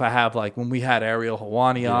 Or like, if I have like, when we had Ariel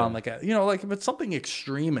Helwani on, like, like if it's something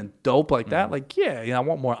extreme and dope like that, like, I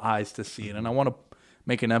want more eyes to see it, and I want to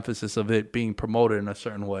make an emphasis of it being promoted in a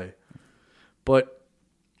certain way. But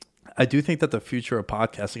I do think that the future of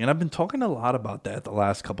podcasting, and I've been talking a lot about that the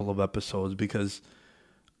last couple of episodes, because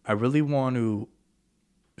I really want to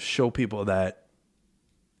show people that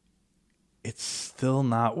it's still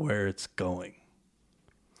not where it's going.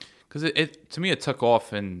 Because to me, it took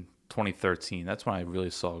off in 2013. That's when I really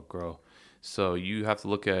saw it grow. So you have to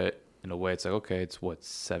look at it in a way. It's like, okay, it's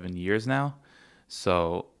 7 years now.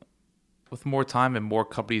 So with more time and more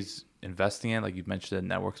companies investing in, like you mentioned in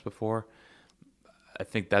networks before, I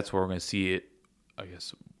think that's where we're going to see it, I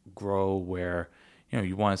guess, grow, where,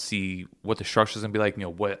 you want to see what the structure is going to be like,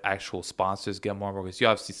 what actual sponsors get more. Because you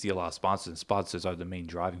obviously see a lot of sponsors, and sponsors are the main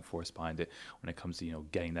driving force behind it when it comes to,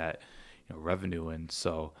 getting that, revenue. And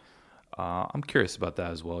so I'm curious about that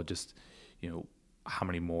as well. Just, how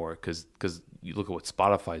many more? Because you look at what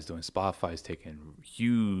Spotify is doing. Spotify is taking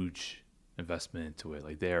huge investment into it.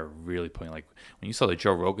 Like, they're really putting, like, when you saw the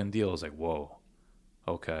Joe Rogan deal, it was like, whoa,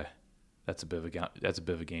 okay, that's a bit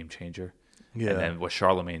of a game changer. Yeah. And then what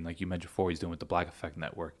Charlemagne, like you mentioned before, he's doing with the Black Effect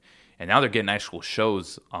Network. And now they're getting actual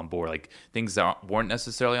shows on board, like things that weren't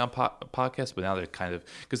necessarily on podcasts, but now they're kind of,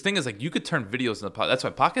 because the thing is, like, you could turn videos into podcast. That's why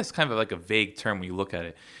podcast is kind of like a vague term when you look at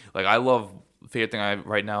it. Like, I love, favorite thing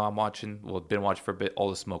right now I'm watching, been watching for a bit, All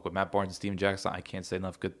the Smoke with Matt Barnes and Steven Jackson. I can't say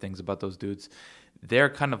enough good things about those dudes. They're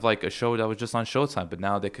kind of like a show that was just on Showtime, but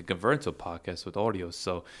now they could convert into a podcast with audio.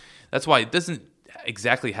 So that's why it doesn't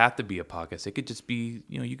exactly have to be a podcast. It could just be,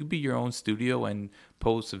 you could be your own studio and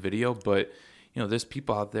post a video, but there's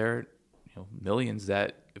people out there, millions,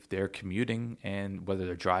 that if they're commuting, and whether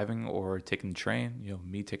they're driving or taking the train,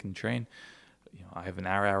 me taking the train, I have an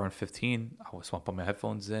hour and 15. I just want to put my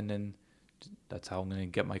headphones in, and that's how I'm going to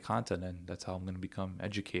get my content, and that's how I'm going to become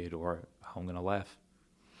educated, or how I'm going to laugh.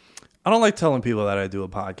 I don't like telling people that I do a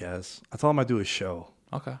podcast. I tell them I do a show.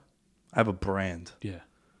 Okay. I have a brand. Yeah.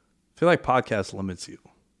 I feel like podcast limits you.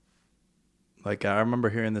 Like, I remember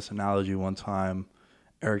hearing this analogy one time.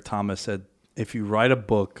 Eric Thomas said, if you write a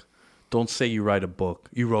book, don't say you write a book.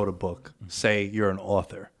 You wrote a book. Mm-hmm. Say you're an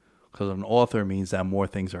author. Because an author means that more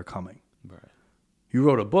things are coming. Right. You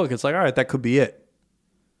wrote a book. It's like, all right, that could be it.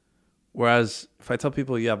 Whereas if I tell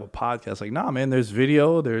people you have a podcast, like, nah, man, there's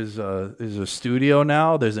video. There's a studio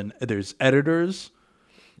now. There's editors.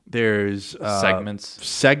 There's segments.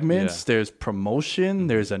 Yeah. There's promotion.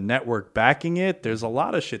 There's a network backing it. There's a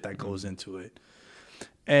lot of shit that goes into it.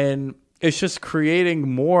 And it's just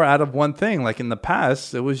creating more out of one thing. Like in the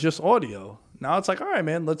past, it was just audio. Now it's like, all right,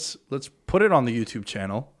 man, let's put it on the YouTube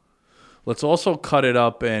channel. Let's also cut it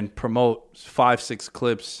up and promote 5-6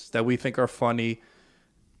 clips that we think are funny,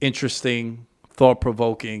 interesting,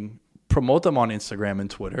 thought-provoking. Promote them on Instagram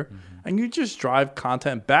and Twitter. Mm-hmm. And you just drive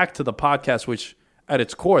content back to the podcast, which at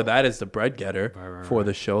its core, that is the bread getter for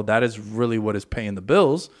the show. That is really what is paying the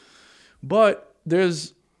bills. But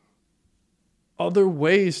there's other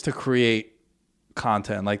ways to create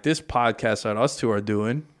content. Like this podcast that us two are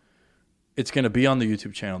doing, it's going to be on the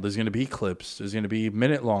YouTube channel. There's going to be clips. There's going to be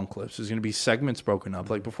minute-long clips. There's going to be segments broken up.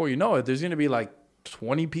 Like before you know it, there's going to be like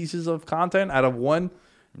 20 pieces of content out of 1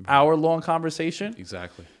 hour-long conversation.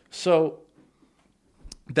 Exactly. So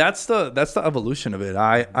that's the evolution of it.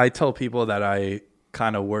 I tell people that I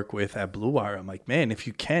kind of work with at Blue Wire, I'm like, man, if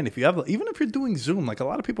you have, even if you're doing Zoom, like a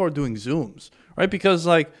lot of people are doing Zooms, right? Because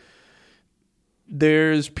like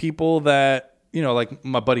there's people that, like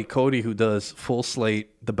my buddy Cody, who does Full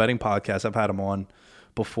Slate, the betting podcast. I've had him on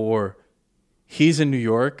before. He's in New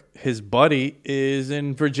York. His buddy is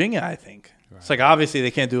in Virginia, I think. Right. It's like, obviously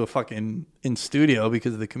they can't do a fucking in studio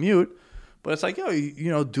because of the commute, but it's like,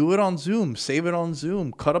 do it on Zoom, save it on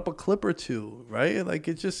Zoom, cut up a clip or two, right? Like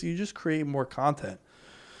you just create more content.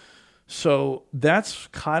 So that's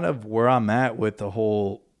kind of where I'm at with the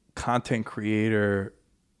whole content creator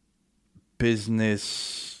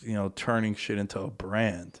business, turning shit into a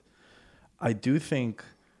brand. I do think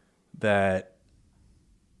that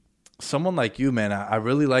someone like you, man, I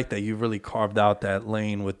really like that you really carved out that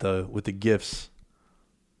lane with the gifts.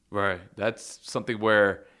 Right. That's something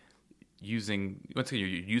where you're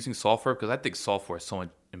using software, because I think software is so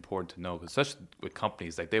important to know, especially with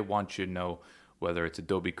companies. Like, they want you to know whether it's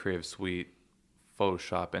Adobe Creative Suite,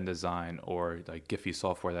 Photoshop, InDesign, or like Giphy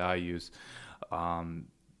software that I use.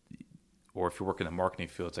 Or if you work in the marketing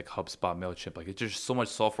field, it's like HubSpot, MailChimp. Like, it's just so much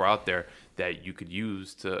software out there that you could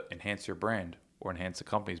use to enhance your brand or enhance the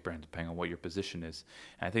company's brand, depending on what your position is.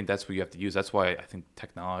 And I think that's what you have to use. That's why I think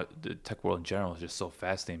the tech world in general is just so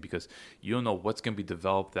fascinating, because you don't know what's going to be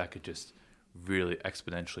developed that could just really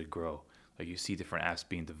exponentially grow. Like, you see different apps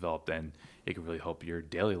being developed, and it could really help your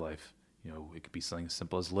daily life. It could be something as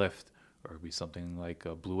simple as Lyft, or it could be something like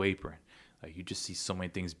a Blue Apron. Like, you just see so many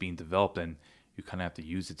things being developed, and you kind of have to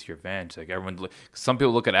use it to your advantage. Like, some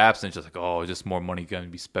people look at apps and it's just like, oh, just more money going to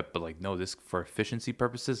be spent. But like, no, this, for efficiency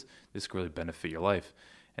purposes, this could really benefit your life.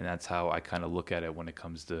 And that's how I kind of look at it when it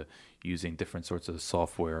comes to using different sorts of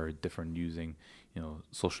software, or using,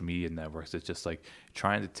 social media networks. It's just like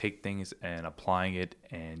trying to take things and applying it,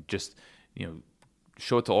 and just,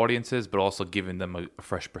 show it to audiences, but also giving them a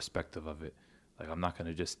fresh perspective of it. Like, I'm not going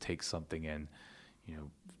to just take something and,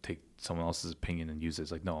 take someone else's opinion and use it.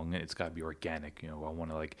 It's like, no, it's got to be organic. I want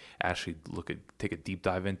to like actually take a deep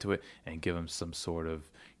dive into it and give them some sort of,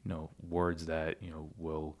 words that,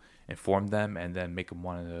 will inform them, and then make them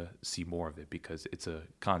want to see more of it, because it's a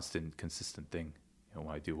constant, consistent thing, when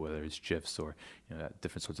I do, whether it's GIFs or,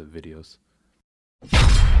 different sorts of videos.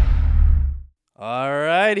 All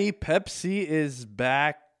righty. Pepsi is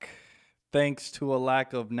back thanks to a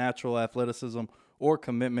lack of natural athleticism or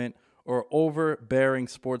commitment, or overbearing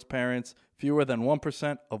sports parents. Fewer than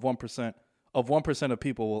 1% of 1% of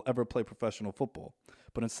people will ever play professional football.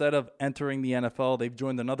 But instead of entering the NFL, they've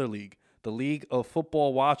joined another league, the League of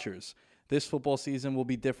Football Watchers. This football season will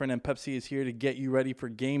be different, and Pepsi is here to get you ready for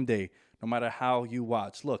game day, no matter how you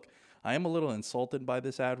watch. Look, I am a little insulted by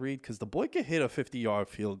this ad read because the boy could hit a 50-yard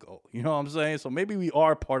field goal. You know what I'm saying? So maybe we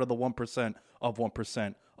are part of the 1% of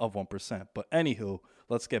 1% of 1%. But anywho,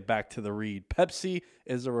 let's get back to the read. Pepsi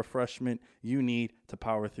is a refreshment you need to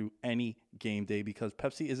power through any game day because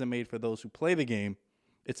Pepsi isn't made for those who play the game.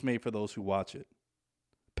 It's made for those who watch it.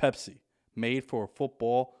 Pepsi, made for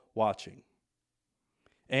football watching.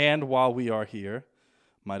 And while we are here,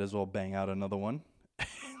 might as well bang out another one.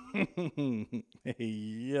 Hey,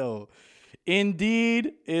 yo.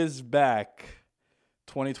 Indeed is back.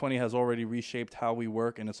 2020 has already reshaped how we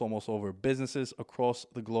work, and it's almost over. Businesses across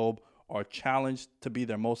the globe are challenged to be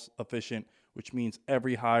their most efficient, which means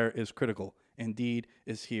every hire is critical. Indeed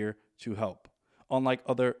is here to help. Unlike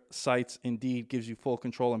other sites, Indeed gives you full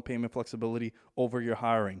control and payment flexibility over your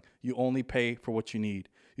hiring. You only pay for what you need.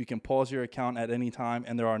 You can pause your account at any time,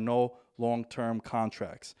 and there are no long-term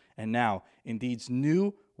contracts. And now, Indeed's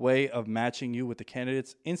new way of matching you with the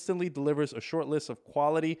candidates instantly delivers a short list of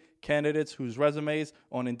quality candidates whose resumes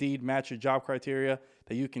on Indeed match your job criteria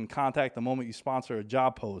that you can contact the moment you sponsor a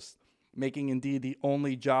job post, making Indeed the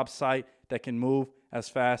only job site that can move as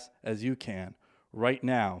fast as you can. Right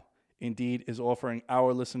now, Indeed is offering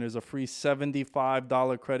our listeners a free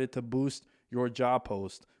 $75 credit to boost your job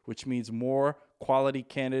post, which means more quality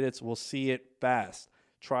candidates will see it fast.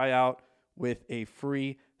 Try out with a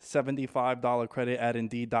free $75 credit at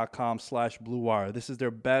Indeed.com/BlueWire. This is their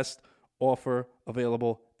best offer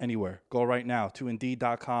available anywhere. Go right now to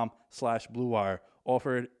Indeed.com/BlueWire.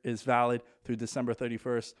 Offer is valid through December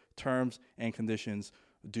 31st. Terms and conditions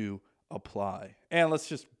do apply. And let's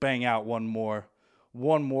just bang out one more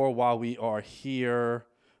while we are here.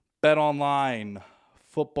 BetOnline.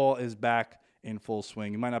 Football is back in full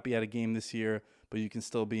swing. You might not be at a game this year, but you can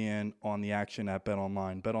still be in on the action at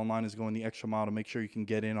BetOnline. BetOnline is going the extra mile to make sure you can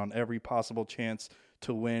get in on every possible chance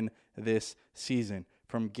to win this season.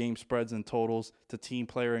 From game spreads and totals to team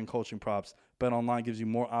player and coaching props, BetOnline gives you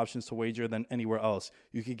more options to wager than anywhere else.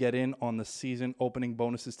 You can get in on the season opening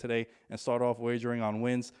bonuses today and start off wagering on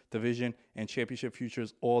wins, division, and championship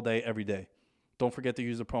futures all day, every day. Don't forget to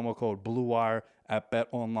use the promo code BlueWire at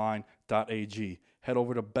betonline.ag. Head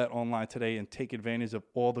over to BetOnline today and take advantage of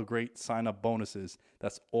all the great sign-up bonuses.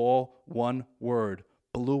 That's all one word,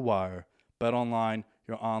 Blue Wire. BetOnline,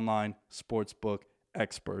 your online sportsbook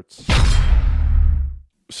experts.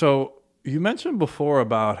 So you mentioned before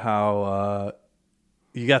about how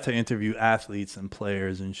you got to interview athletes and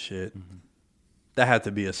players and shit. Mm-hmm. That had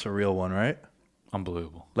to be a surreal one, right?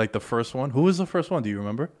 Unbelievable. Like the first one? Who was the first one? Do you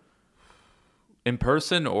remember? In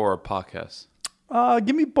person or a podcast?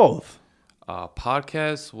 Give me both.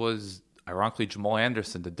 Podcast was, ironically, Jamal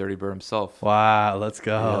Anderson, the Dirty Bird himself. Wow, let's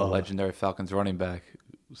go. Yeah, legendary Falcons running back.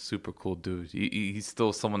 Super cool dude. He's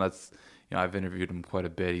still someone that's, I've interviewed him quite a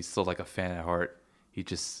bit. He's still like a fan at heart. He's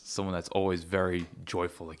just someone that's always very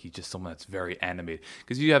joyful. Like he's just someone that's very animated.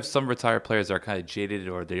 Because you have some retired players that are kind of jaded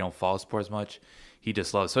or they don't follow sports much. He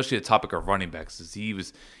just loves, especially the topic of running backs. He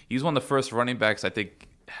was one of the first running backs I think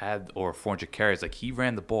had over 400 carries. Like he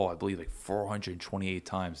ran the ball, I believe, like 428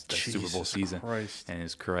 times that Super Bowl season. Christ. And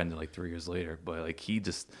his career ended like 3 years later. But like he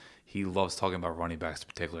loves talking about running backs in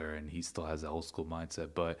particular, and he still has that old school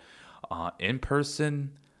mindset. But in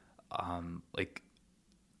person, like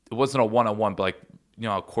it wasn't a one-on-one, but like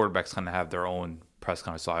quarterbacks kind of have their own press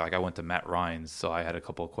conference. So I went to Matt Ryan's, so I had a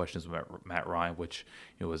couple of questions with Matt Ryan, which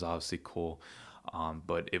was obviously cool.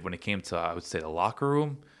 But when it came to, I would say, the locker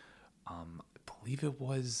room, I believe it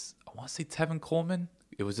was, I want to say Tevin Coleman.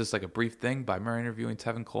 It was just like a brief thing. But I remember interviewing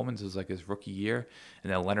Tevin Coleman. It was like his rookie year.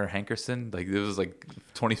 And then Leonard Hankerson. Like, it was like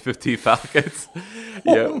 2015 Falcons.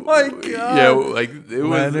 Oh, my God. Yeah, like it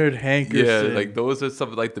was. Leonard Hankerson. Yeah, like those are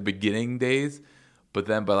some of like the beginning days. But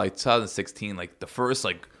then by like 2016, like the first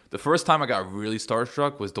time I got really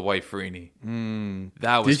starstruck was Dwight Freeney.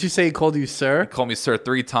 That was. Did you say he called you sir? He called me sir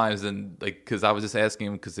 3 times, and like because I was just asking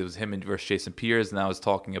him because it was him versus Jason Pierce, and I was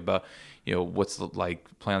talking about what's like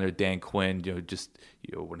playing under Dan Quinn, just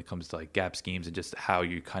when it comes to like gap schemes and just how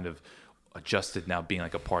you kind of adjusted now being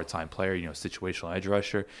like a part-time player, situational edge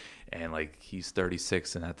rusher, and like he's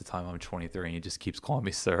 36 and at the time I'm 23 and he just keeps calling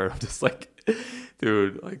me sir. I'm just like,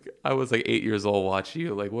 dude, like I was like 8 years old watching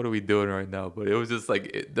you, like what are we doing right now? But it was just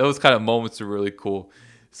like those kind of moments are really cool.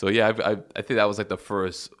 So yeah, I think that was like the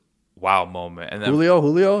first wow moment. And then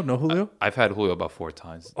Julio? No Julio? I've had Julio about 4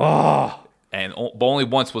 times. Oh. But only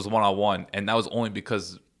once was one-on-one, and that was only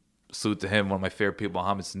because salute to him. One of my favorite people,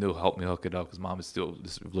 Mohamed Sanu, helped me hook it up because Mohamed still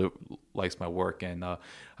just really likes my work. And I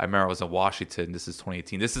remember I was in Washington. This is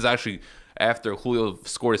 2018. This is actually after Julio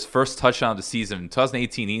scored his first touchdown of the season. In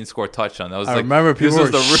 2018, he didn't score a touchdown. I remember people were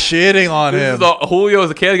shitting on him. Julio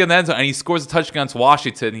was a kid against the end zone, and he scores a touchdown against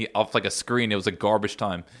Washington. Off like a screen. It was like garbage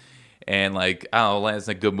time. And like, I don't know, Atlanta's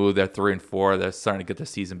in a good mood. They're 3-4. They're starting to get their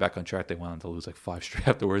season back on track. They went on to lose like 5 straight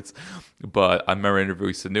afterwards. But I remember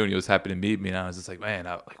interviewing Sanu, and he was happy to meet me. And I was just like, man,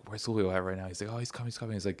 where's Julio at right now? He's like, oh, he's coming.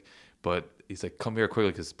 He's like, come here quickly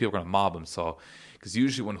because people are gonna mob him. So, because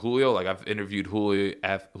usually when Julio, like I've interviewed Julio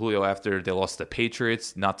after they lost to the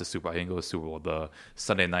Patriots, not the Super Bowl. I didn't go to the Super Bowl, the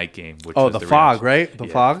Sunday night game. Which was the fog, right? The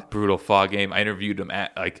fog, brutal fog game. I interviewed him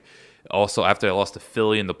at also after they lost to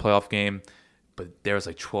Philly in the playoff game. But there was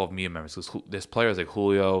like 12 media members. Because there's players like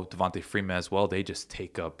Julio, Devontae Freeman as well. They just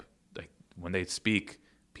take up, like when they speak,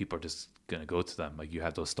 people are just going to go to them. Like you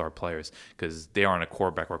have those star players because they aren't a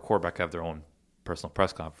quarterback, or a quarterback have their own personal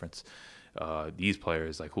press conference. These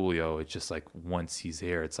players like Julio, it's just like once he's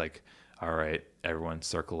here, it's like, all right, everyone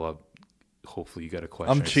circle up. Hopefully you got a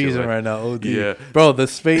question. I'm cheesing right now. OD. Yeah. Bro, the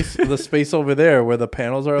space over there where the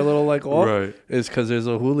panels are a little like off is because there's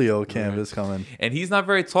a Julio canvas coming. And he's not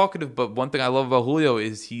very talkative, but one thing I love about Julio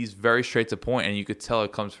is he's very straight to point, and you could tell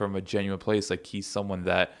it comes from a genuine place. Like he's someone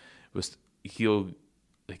that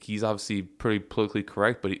he's obviously pretty politically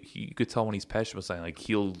correct, but you could tell when he's passionate about something. Like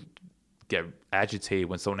he'll get agitated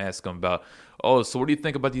when someone asks him about, oh, so what do you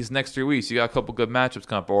think about these next 3 weeks? You got a couple good matchups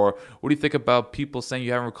coming up. Or what do you think about people saying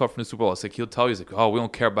you haven't recovered from the Super Bowl? It's like he'll tell you, he's like, oh, we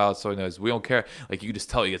don't care about it. So we don't care. Like you can just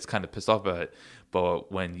tell he gets kind of pissed off about it. But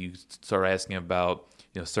when you start asking about,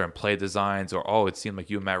 certain play designs, or, oh, it seemed like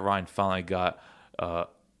you and Matt Ryan finally got,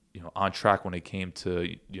 on track when it came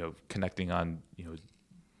to, connecting on,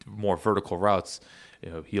 more vertical routes,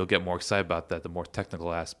 he'll get more excited about that. The more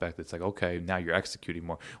technical aspect, it's like, okay, now you're executing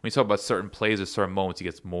more. When you talk about certain plays or certain moments, he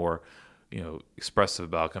gets more, expressive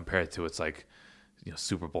about compared to it's like,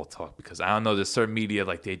 Super Bowl talk. Because I don't know, there's certain media,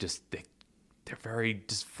 like they're very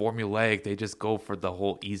just formulaic. They just go for the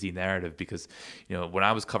whole easy narrative because, when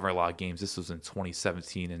I was covering a lot of games, this was in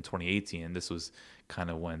 2017 and 2018, and this was kind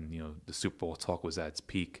of when, the Super Bowl talk was at its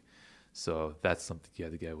peak. So that's something you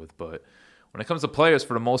had to get with. But when it comes to players,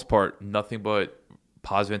 for the most part, nothing but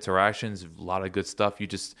positive interactions, a lot of good stuff. There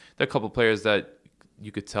are a couple of players that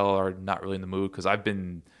you could tell are not really in the mood because I've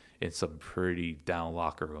been in some pretty down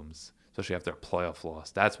locker rooms, especially after a playoff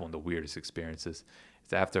loss. That's one of the weirdest experiences.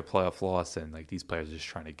 It's after a playoff loss and like these players are just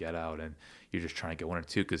trying to get out and you're just trying to get one or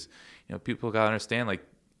two because, people got to understand like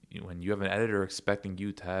when you have an editor expecting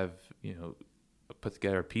you to have, put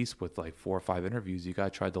together a piece with like 4 or 5 interviews, you got to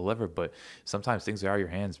try to deliver. But sometimes things are out of your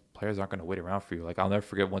hands. Players aren't going to wait around for you. Like I'll never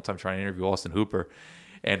forget one time trying to interview Austin Hooper,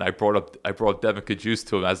 and I brought up Devin Kajus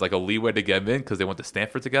to him as like a leeway to get him in because they went to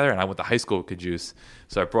Stanford together, and I went to high school with Kajus.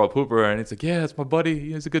 So I brought up Hooper, and it's like, yeah, it's my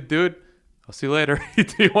buddy. He's a good dude. I'll see you later.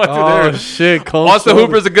 Shit, Austin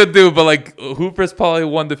Hooper's a good dude, but like Hooper's probably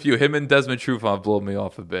one of the few. Him and Desmond Trufant blew me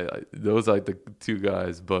off a bit. Like, those are like the 2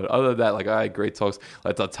 guys. But other than that, like I had great talks.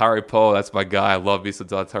 Like Dontari Poe, that's my guy. I love me some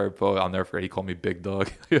Dontari Poe. I'll never forget. He called me Big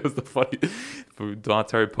Dog. It was the funny.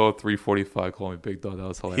 Dontari Poe 345 called me Big Dog. That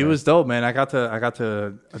was hilarious. He was dope, man. I got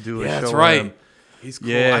to do a show. That's right. With him. He's cool.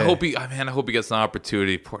 Yeah. I hope he gets an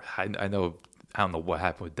opportunity. I don't know what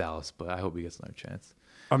happened with Dallas, but I hope he gets another chance.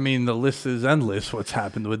 I mean, the list is endless. What's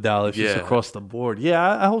happened with Dallas just across the board. Yeah,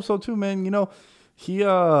 I hope so too, man. Me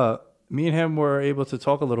and him were able to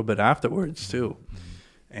talk a little bit afterwards too,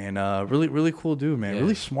 and really, really cool dude, man. Yeah.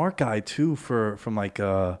 Really smart guy too. From like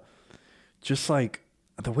just like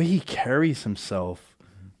the way he carries himself.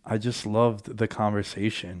 I just loved the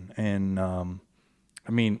conversation, and I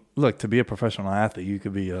mean, look, to be a professional athlete,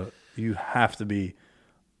 you have to be.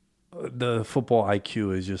 The football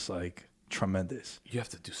IQ is just like tremendous. You have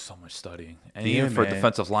to do so much studying, and even for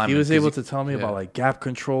defensive linemen, he was able to tell me about like gap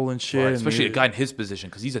control and shit, right, especially a guy in his position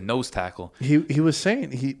because he's a nose tackle. He was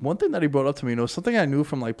saying one thing that he brought up to me, something I knew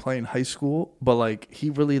from like playing high school, but like he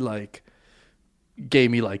really like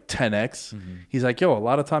gave me like 10x. Mm-hmm. He's like, yo, a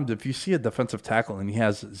lot of times if you see a defensive tackle and he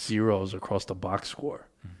has zeros across the box score,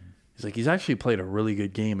 he's like, he's actually played a really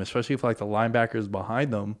good game, especially if like the linebackers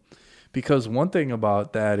behind them, because one thing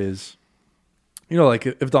about that is, like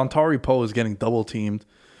if Dontari Poe is getting double teamed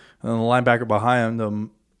and then the linebacker behind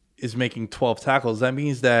him is making 12 tackles, that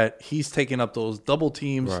means that he's taking up those double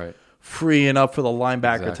teams, freeing up for the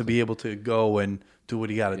linebacker to be able to go and do what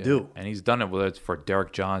he got to do. And he's done it, whether it's for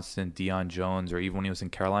Derek Johnson, Deion Jones, or even when he was in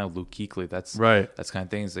Carolina with Luke Kuechly. That's kind of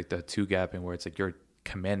things like the 2-gapping where it's like you're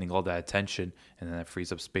commanding all that attention and then that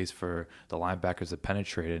frees up space for the linebackers to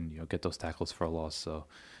penetrate and get those tackles for a loss. So,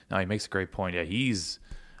 no, he makes a great point. Yeah, he's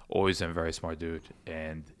always been a very smart dude.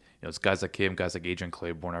 And it's guys like him, guys like Adrian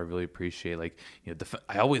Claiborne. I really appreciate.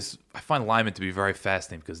 I find linemen to be very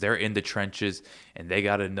fascinating because they're in the trenches and they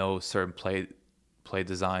got to know certain play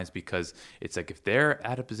designs, because it's like if they're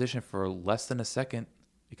out of position for less than a second,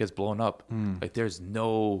 it gets blown up. Like there's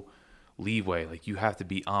no leeway. Like you have to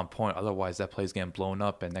be on point, otherwise that play's getting blown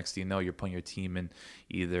up, and next thing you know, you're putting your team in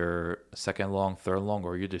either a second long, third long,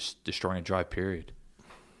 or you're just destroying a drive. Period.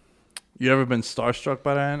 You ever been starstruck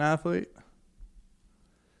by an athlete?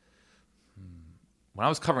 When I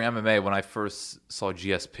was covering MMA, when I first saw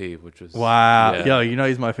GSP, which was wow, yo,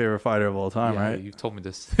 he's my favorite fighter of all time, right? You've told me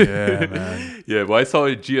this. Yeah, man. Yeah, when I saw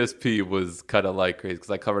GSP was kind of like crazy because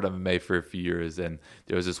I covered MMA for a few years, and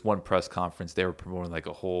there was this one press conference. They were promoting like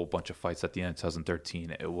a whole bunch of fights at the end of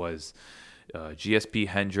 2013. It was GSP,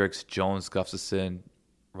 Hendricks, Jones, Gustafsson,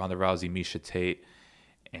 Ronda Rousey, Miesha Tate,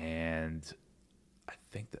 and I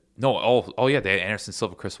think that they had Anderson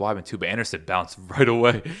Silva, Chris Weidman too, but Anderson bounced right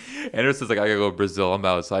away. Anderson's like, I gotta go to Brazil, I'm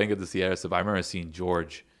out. So I didn't get to see Anderson, but I remember seeing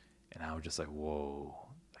George, and I was just like, whoa,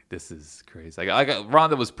 like this is crazy.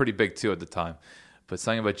 Ronda was pretty big too at the time, but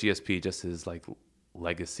something about GSP, just his like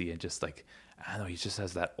legacy and just like, I don't know, he just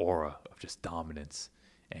has that aura of just dominance,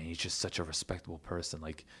 and he's just such a respectable person.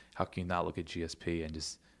 Like, how can you not look at GSP and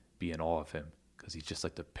just be in awe of him? Because he's just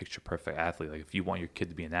like the picture perfect athlete. Like, if you want your kid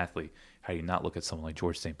to be an athlete, how do you not look at someone like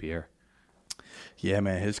George St. Pierre? Yeah,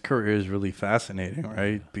 man, his career is really fascinating,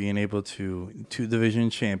 right? Being able to two-division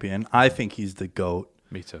champion. I think he's the GOAT.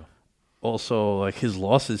 Me too. Also, like his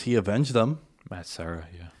losses, he avenged them. Matt Serra,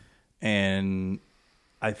 yeah. And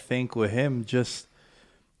I think with him, just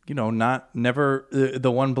never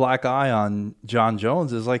the one black eye on John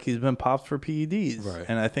Jones is like he's been popped for PEDs, right?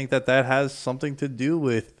 And I think that has something to do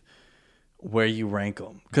with where you rank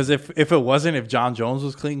them. Because if John Jones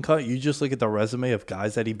was clean cut, you just look at the resume of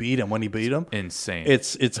guys that he beat and when he beat them. Insane.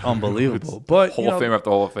 It's unbelievable. But Hall of Fame after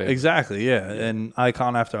Hall of Fame. Exactly, yeah. And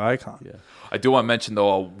icon after icon. Yeah. I do want to mention,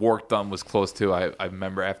 though, Warrick Dunn was close, too. I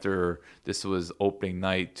remember after this was opening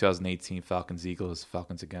night, 2018, Falcons-Eagles.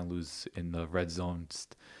 Falcons again lose in the red zone.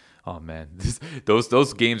 Oh, man.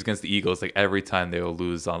 Those games against the Eagles, like every time they will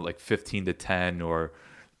lose on like 15-10 or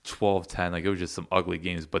 12-10, like it was just some ugly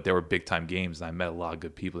games, but they were big time games, and I met a lot of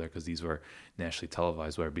good people there because these were nationally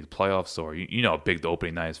televised, whether it be the playoffs or how big the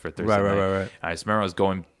opening night is for Thursday night. Right. And I just remember I was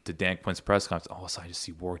going to Dan Quinn's press conference. Oh, so I just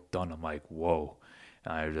see Warrick Dunn. I'm like, whoa,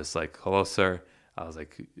 and I was just like, hello, sir. I was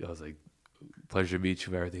like, pleasure to meet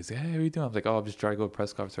you. Everything's like, hey, what are you doing? I was like, oh, I'm just trying to go to a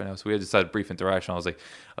press conference right now. So we had just had a brief interaction. I was like,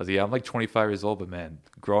 yeah, I'm like 25 years old, but man,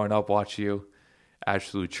 growing up watching you,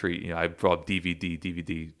 absolute treat. I brought up DVD.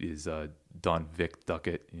 DVD is Dunn, Vic,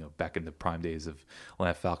 Duckett, back in the prime days of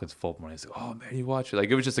Atlanta Falcons football. And he's like, oh, man, you watch it. Like,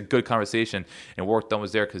 it was just a good conversation. And Warrick Dunn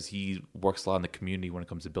was there because he works a lot in the community when it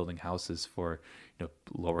comes to building houses for,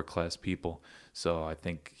 lower class people. So I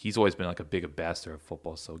think he's always been like a big ambassador of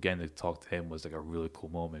football. So again, to talk to him was like a really cool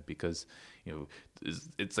moment because,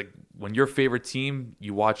 it's like when your favorite team,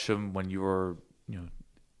 you watch them when you were,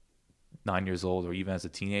 9 years old or even as a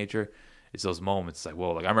teenager. It's those moments like,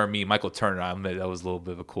 whoa, like I remember me, Michael Turner. I admit that was a little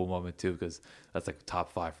bit of a cool moment too because that's like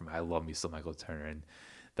top 5 for me. I love me some Michael Turner, and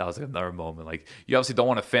that was like another moment. Like you obviously don't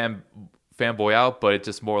want to fanboy out, but it's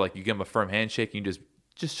just more like you give him a firm handshake and you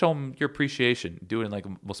just show him your appreciation. Do it in like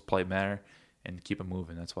a most polite manner and keep it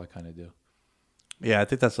moving. That's what I kind of do. Yeah, I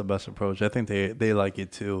think that's the best approach. I think they like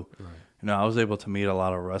it too. Right. I was able to meet a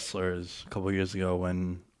lot of wrestlers a couple of years ago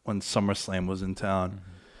when SummerSlam was in town. Mm-hmm.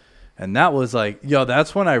 And that was like,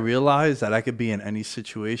 that's when I realized that I could be in any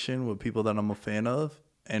situation with people that I'm a fan of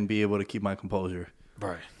and be able to keep my composure.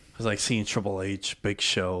 Right. It was like seeing Triple H, Big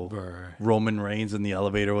Show, right. Roman Reigns in the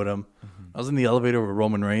elevator with him. Mm-hmm. I was in the elevator with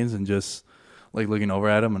Roman Reigns and just like looking over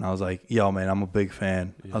at him, and I was like, yo, man, I'm a big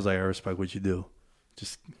fan. Yeah. I was like, I respect what you do.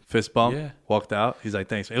 Just fist bump, walked out. He's like,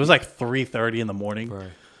 thanks. It was like 3:30 in the morning.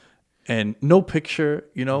 Right. And no picture,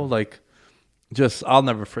 like just I'll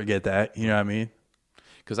never forget that. You know what I mean?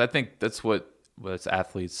 Because I think that's what it's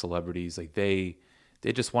athletes, celebrities, like they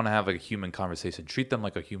just want to have like a human conversation. Treat them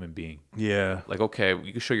like a human being. Yeah. Like, okay,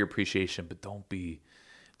 you can show your appreciation, but don't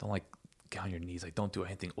like get on your knees. Like, don't do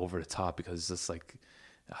anything over the top because it's just like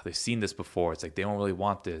they've seen this before. It's like they don't really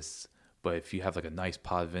want this. But if you have like a nice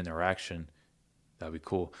positive interaction, that'd be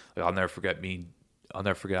cool. Like, I'll never forget meeting I'll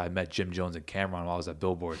never forget. I met Jim Jones and Cameron while I was at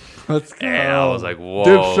Billboard. Let's go. And I was like, whoa.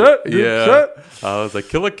 Dipset. I was like,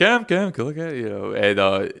 killer Cam, killer Cam, you know. And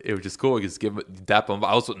it was just cool. Just dap him.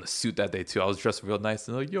 I was in a suit that day too. I was dressed real nice.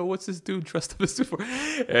 And like, yo, what's this dude dressed up in a suit for?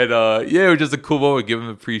 And it was just a cool moment. Give him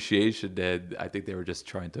appreciation. And I think they were just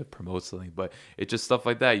trying to promote something. But it's just stuff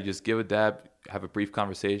like that. You just give a dab, have a brief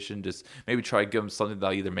conversation. Just maybe try to give them something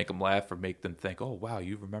that'll either make them laugh or make them think, oh, wow,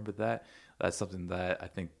 you remember that? That's something that I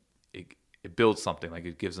think it builds something, like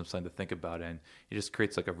it gives them something to think about, and it just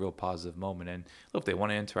creates like a real positive moment. And look, if they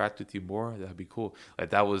want to interact with you more, that'd be cool. Like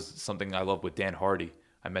that was something I love with Dan Hardy.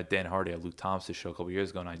 I met Dan Hardy at Luke Thomas' show a couple years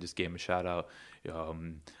ago, and I just gave him a shout out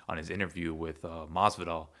on his interview with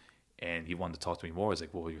Masvidal, and he wanted to talk to me more. I was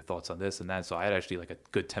like, well, your thoughts on this and that. So I had actually like a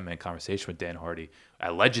good 10-minute conversation with Dan Hardy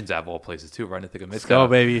at Legends of all places too, right in the thick of Let's go,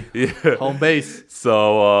 baby. Yeah. Home base.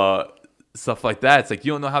 So stuff like that. It's like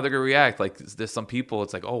you don't know how they're gonna react. Like there's some people,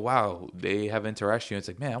 it's like, oh wow, they have interaction. It's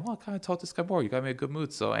like, man, I want to kind of talk to this guy more. You got me a good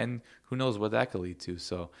mood. So, and who knows what that could lead to.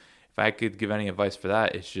 So if I could give any advice for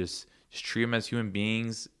that, it's just treat them as human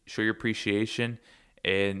beings, show your appreciation,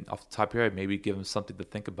 and off the top of your head, maybe give them something to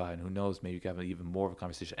think about. And who knows, maybe you can have even more of a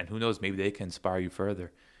conversation. And who knows, maybe they can inspire you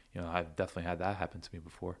further. You know, I've definitely had that happen to me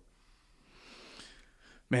before.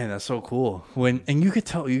 Man, that's so cool. And you can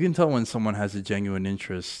tell when someone has a genuine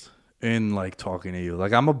interest in like talking to you.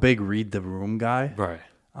 Like I'm a big read the room guy. Right.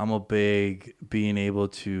 I'm a big being able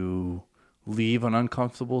to leave an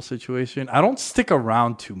uncomfortable situation. I don't stick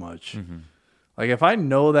around too much. Mm-hmm. Like if I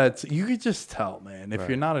know that, you could just tell, man. If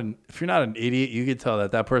you're not an idiot, you could tell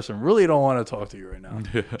that person really don't want to talk to you right now.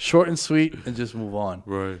 Yeah. Short and sweet, and just move on.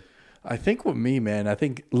 Right. I think with me, man, I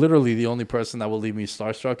think literally the only person that will leave me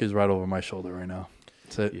starstruck is right over my shoulder right now.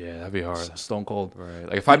 That's it. Yeah, that'd be hard. Stone cold. Right.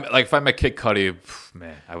 Like if I met Kid Cudi,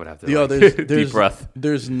 man, I would have to deep breath.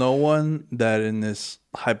 There's no one that in this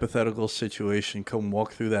hypothetical situation can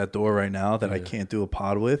walk through that door right now that I can't do a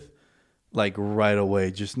pod with. Like right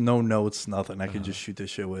away. Just no notes, nothing. I can just shoot this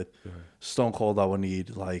shit with. Stone cold, I would need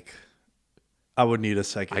a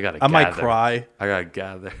second. I might cry. I gotta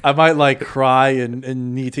gather. I might like cry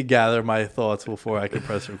and need to gather my thoughts before I can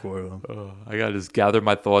press record with them. I gotta just gather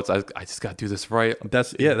my thoughts. I just gotta do this right.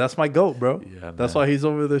 That's my goat, bro. Yeah, that's why he's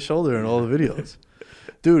over the shoulder in all the videos.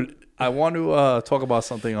 Dude, I want to talk about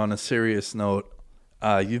something on a serious note.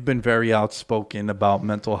 You've been very outspoken about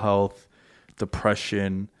mental health,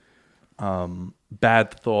 depression,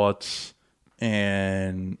 bad thoughts,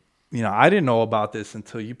 and you know, I didn't know about this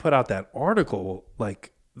until you put out that article.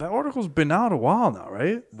 Like, that article's been out a while now,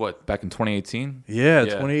 right? What, back in 2018? Yeah,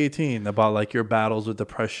 2018, about like your battles with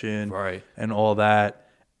depression, right, and all that.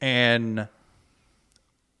 And I'm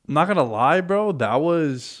not gonna lie, bro, that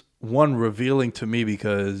was one revealing to me,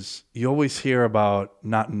 because you always hear about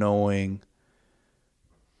not knowing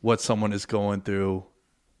what someone is going through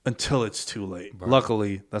until it's too late. Right.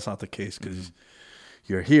 Luckily, that's not the case, because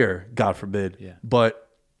you're here, God forbid. Yeah. But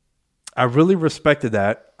I really respected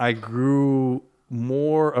that. I grew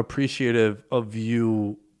more appreciative of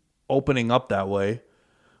you opening up that way.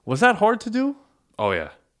 Was that hard to do? Oh, yeah.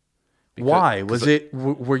 Why?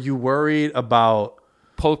 Were you worried about...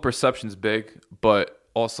 Public perception's big, but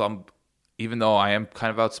also even though I am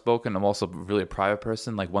kind of outspoken, I'm also really a private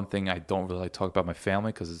person. Like one thing I don't really like talk about my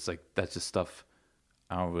family, because it's like, that's just stuff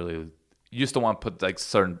I don't really... You just don't want to put like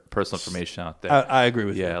certain personal information out there. I agree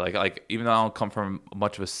with you. Yeah, like even though I don't come from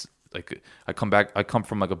much of a... Like I come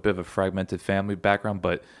from like a bit of a fragmented family background,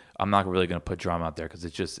 but I'm not really gonna put drama out there, because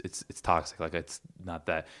it's toxic. Like it's not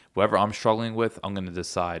that. Whatever I'm struggling with, I'm gonna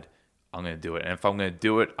decide I'm gonna do it. And if I'm gonna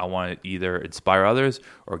do it, I want to either inspire others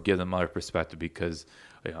or give them another perspective. Because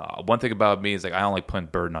one thing about me is like I don't like putting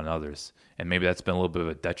burden on others, and maybe that's been a little bit of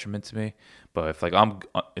a detriment to me. But if like I'm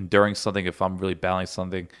enduring something, if I'm really battling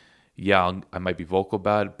something, I might be vocal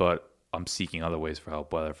about it, but I'm seeking other ways for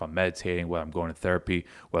help, whether if I'm meditating, whether I'm going to therapy,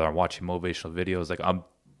 whether I'm watching motivational videos. Like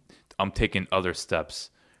I'm taking other steps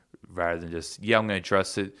rather than just, I'm going to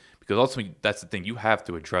address it, because ultimately that's the thing. You have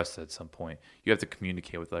to address it at some point. You have to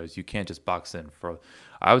communicate with others. You can't just box in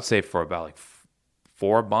I would say for about like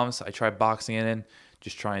 4 months, I tried boxing in,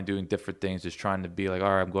 just trying doing different things, just trying to be like, all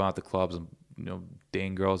right, I'm going out to clubs, I'm,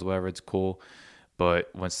 dating girls, whatever, it's cool. But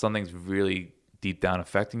when something's really deep down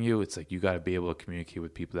affecting you, it's like you got to be able to communicate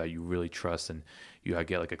with people that you really trust, and you got to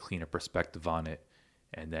get like a cleaner perspective on it.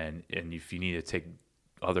 And if you need to take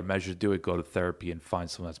other measures to do it, go to therapy and find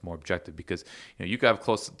someone that's more objective, because you can have a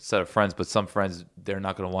close set of friends, but some friends, they're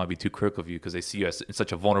not going to want to be too critical of you because they see you in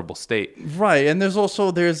such a vulnerable state. Right. And there's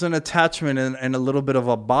an attachment and a little bit of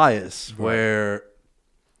a bias, right, where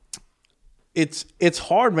it's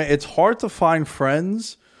hard, man. It's hard to find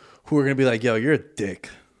friends who are going to be like, yo, you're a dick.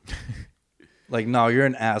 Like, no, you're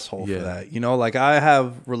an asshole for that. You know, like I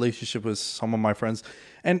have relationship with some of my friends,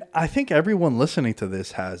 and I think everyone listening to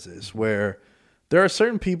this has this, where there are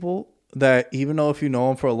certain people that even though if you know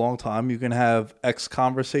them for a long time, you can have X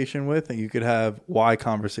conversation with and you could have Y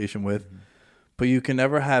conversation with, but you can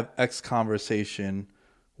never have X conversation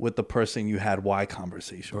with the person you had Y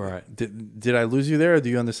conversation with. Did I lose you there, or do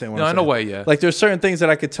you understand what I'm saying? No, in a way, yeah. Like there's certain things that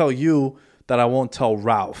I could tell you that I won't tell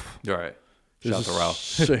Ralph. Right. Shout to Ralph.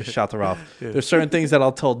 Shout to Ralph. There's certain things that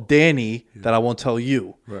I'll tell Danny that I won't tell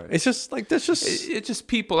you. Right. It's just like there's just it's just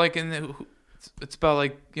people like it's about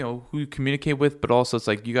like, you know, who you communicate with, but also it's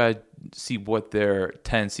like you gotta see what their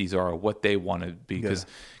tendencies are, what they want to be, because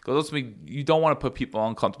ultimately you don't want to put people in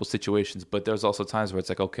uncomfortable situations, but there's also times where it's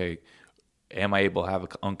like, okay, am I able to have an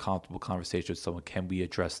uncomfortable conversation with someone? Can we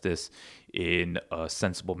address this in a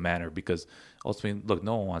sensible manner? Because ultimately, look,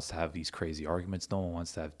 no one wants to have these crazy arguments. No one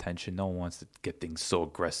wants to have tension. No one wants to get things so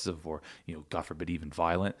aggressive or, you know, God forbid, even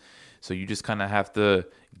violent. So you just kind of have to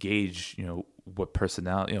gauge, you know, what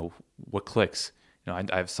personality, you know, what clicks. You know,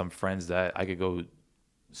 I have some friends that I could go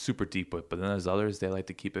super deep with, but then there's others, they like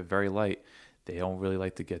to keep it very light. They don't really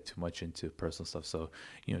like to get too much into personal stuff. So,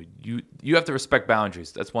 you know, you have to respect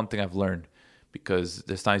boundaries. That's one thing I've learned, because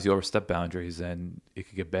there's times you overstep boundaries and it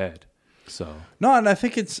could get bad. So no, and I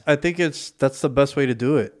think that's the best way to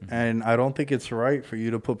do it. And I don't think it's right for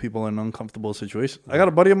you to put people in uncomfortable situations. I got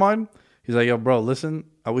a buddy of mine. He's like, yo, bro, listen,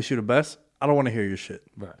 I wish you the best. I don't want to hear your shit.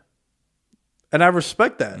 Right. And I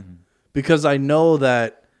respect that because I know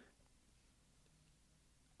that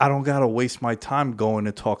I don't got to waste my time going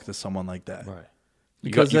to talk to someone like that. Right.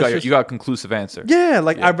 Because you got a conclusive answer. Yeah.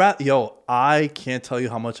 Like I can't tell you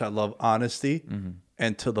how much I love honesty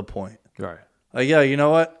and to the point. Right. Like, yeah, you know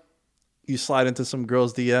what? You slide into some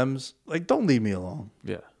girls' DMs. Like, don't leave me alone.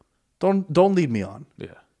 Yeah. Don't lead me on.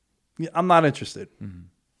 Yeah. I'm not interested.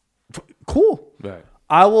 Cool. Right.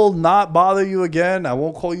 I will not bother you again. I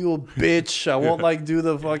won't call you a bitch. I won't like do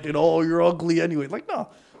the fucking, oh, you're ugly anyway. Like, no,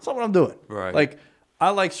 that's not what I'm doing. Right. Like, I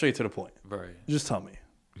like straight to the point. Right. Just tell me.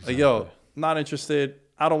 Exactly. Like, yo, not interested.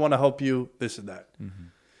 I don't want to help you. This and that.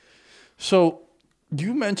 So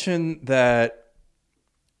you mentioned that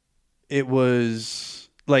it was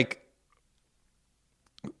like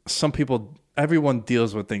some people, everyone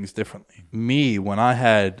deals with things differently. Me, when I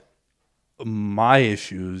had my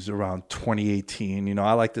issues around 2018, you know,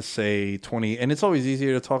 I like to say and it's always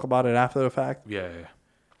easier to talk about it after the fact. Yeah.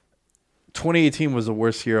 2018 was the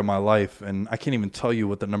worst year of my life, and I can't even tell you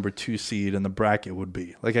what the number 2 seed in the bracket would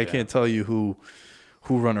be. Like, I can't tell you who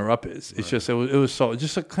runner-up is. It's just, it was so,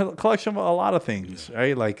 just a collection of a lot of things,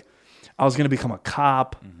 right? Like, I was going to become a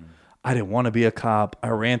cop. I didn't want to be a cop. I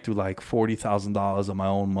ran through like $40,000 of my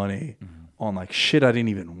own money on like shit I didn't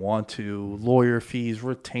even want to, lawyer fees,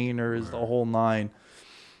 retainers, the whole nine,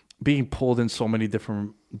 being pulled in so many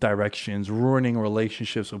different directions, ruining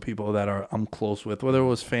relationships with people that I'm close with, whether it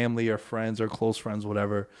was family or friends or close friends,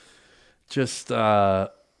 whatever, just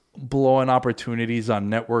blowing opportunities on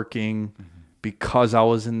networking because I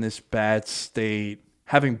was in this bad state,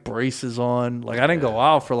 having braces on. Like, I didn't go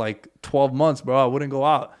out for like 12 months, bro. I wouldn't go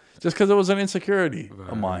out just because it was an insecurity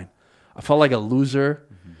of mine. I felt like a loser.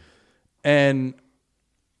 And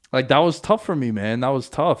like, that was tough for me, man. That was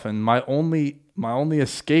tough. And my only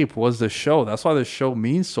escape was the show. That's why this show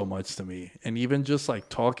means so much to me. And even just like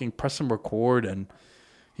talking, press and record, and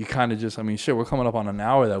you kind of just, I mean, shit, we're coming up on an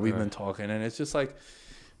hour that we've been talking, and it's just like,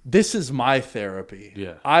 this is my therapy.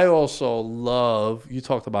 Yeah. I also love, you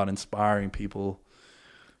talked about inspiring people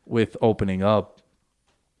with opening up.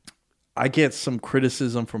 I get some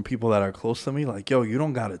criticism from people that are close to me, like, yo, you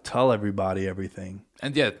don't got to tell everybody everything.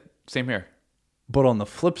 And yeah, same here. But on the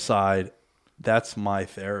flip side, that's my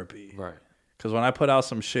therapy. Right. Because when I put out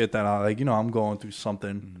some shit that I like, you know, I'm going through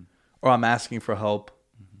something or I'm asking for help,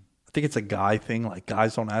 I think it's a guy thing. Like,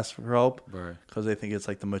 guys don't ask for help because they think it's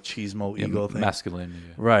like the machismo ego thing. Masculine.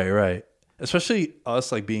 Yeah. Right. Especially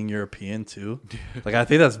us, like, being European too. Like, I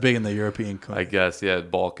think that's big in the European country. I guess, yeah.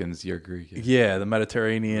 Balkans, you're Greek. Yeah, the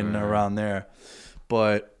Mediterranean around there.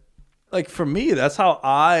 But like, for me, that's how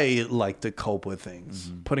I like to cope with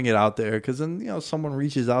things, putting it out there. Because then, you know, someone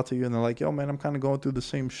reaches out to you and they're like, yo, man, I'm kind of going through the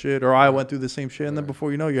same shit. Or I went through the same shit. And then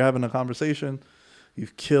before you know, you're having a conversation.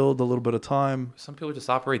 You've killed a little bit of time. Some people just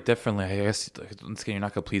operate differently. I guess, once again, you're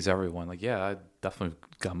not going to please everyone. Like, yeah, I definitely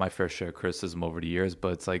got my fair share of criticism over the years.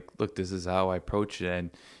 But it's like, look, this is how I approach it.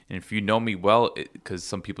 And if you know me well, because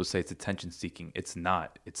some people say it's attention seeking. It's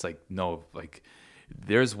not. It's like, no, like,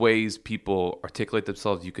 there's ways people articulate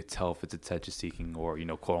themselves. You could tell if it's attention seeking or, you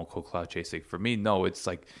know, quote unquote cloud chasing. For me, no, it's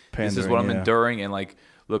like, pandering, this is what I'm enduring. And like,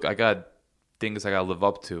 look, I got things I gotta live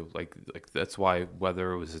up to. Like that's why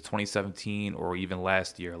whether it was 2017 or even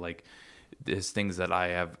last year, like there's things that I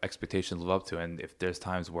have expectations to live up to. And if there's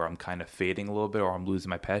times where I'm kind of fading a little bit or I'm losing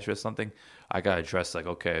my passion or something, I gotta address like,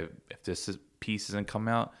 okay, if this piece isn't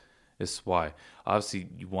coming out, this is why. Obviously,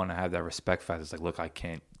 you want to have that respect factor. It's like, look, I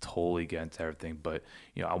can't totally get into everything, but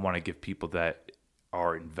I want to give people that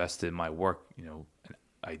are invested in my work, an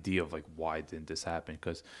idea of like why didn't this happen,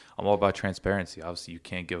 because I'm all about transparency. Obviously you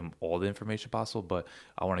can't give them all the information possible, but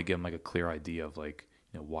I want to give them like a clear idea of like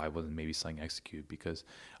why wasn't maybe something executed, because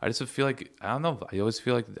I just feel like I always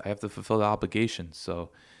feel like I have to fulfill the obligation. So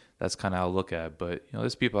that's kind of how I look at it. But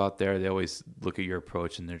there's people out there, they always look at your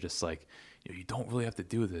approach and they're just like, you don't really have to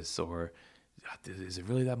do this, or is it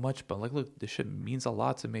really that much? But like, look, this shit means a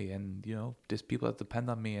lot to me, and there's people that depend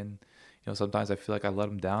on me, and sometimes I feel like I let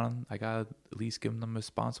them down, and I gotta at least give them a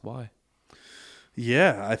response why.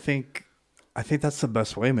 Yeah, I think that's the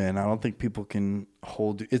best way, man. I don't think people can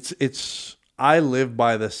hold it's I live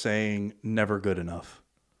by the saying never good enough.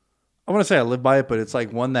 I want to say I live by it, but it's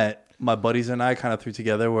like one that my buddies and I kind of threw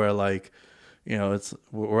together where like,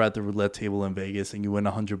 we're at the roulette table in Vegas and you win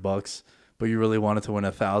 $100, but you really wanted to win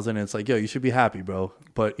 1,000. And it's like, yo, you should be happy, bro.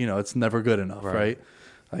 But it's never good enough, right?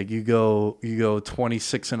 Like you go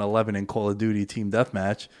 26-11 in Call of Duty team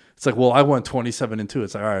deathmatch. It's like, well, I won 27-2.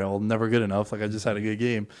 It's like, all right, well, never good enough. Like I just had a good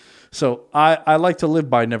game. So I like to live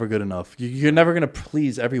by never good enough. You're never gonna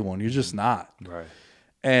please everyone. You're just not. Right.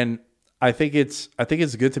 And I think it's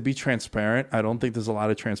good to be transparent. I don't think there's a lot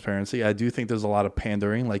of transparency. I do think there's a lot of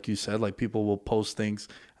pandering, like you said. Like people will post things,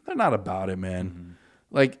 and they're not about it, man. Mm-hmm.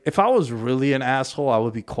 Like if I was really an asshole, I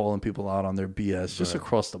would be calling people out on their BS just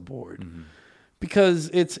across the board. Mm-hmm. Because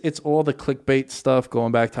it's all the clickbait stuff,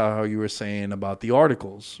 going back to how you were saying about the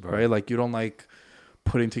articles, right? Like you don't like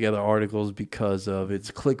putting together articles because of it's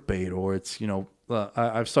clickbait, or it's,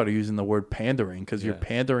 I've started using the word pandering, because you're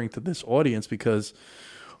pandering to this audience because,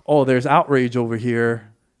 there's outrage over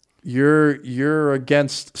here. You're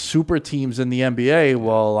against super teams in the NBA.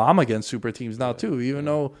 Well, I'm against super teams now too, even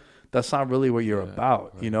though that's not really what you're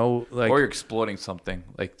about, like, or you're exploiting something,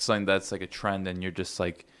 like something that's like a trend, and you're just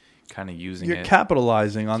like kind of using you're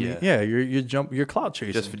capitalizing on you're clout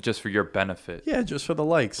chasing just for your benefit, just for the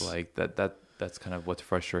likes, like that's kind of what's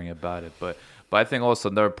frustrating about it. But I think also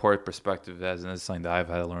another important perspective, and this is something that I've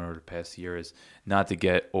had to learn over the past year, is not to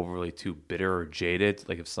get overly too bitter or jaded,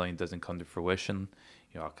 like if something doesn't come to fruition,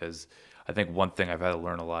 because I think one thing I've had to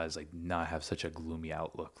learn a lot is like not have such a gloomy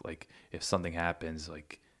outlook. Like if something happens,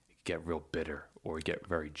 like get real bitter or get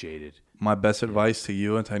very jaded. My best advice to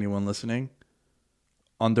you and to anyone listening: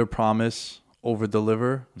 under promise, over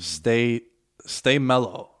deliver. Mm-hmm. Stay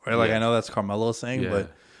mellow, right? Like I know that's Carmelo's saying,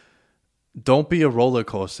 but don't be a roller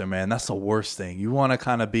coaster, man. That's the worst thing. You want to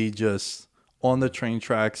kind of be just on the train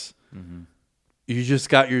tracks. Mm-hmm. You just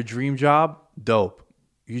got your dream job, dope.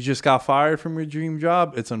 You just got fired from your dream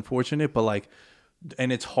job. It's unfortunate, but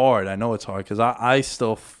and it's hard. I know it's hard because I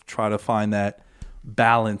still try to find that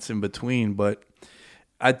balance in between, but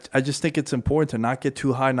I just think it's important to not get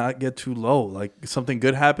too high, not get too low. Like something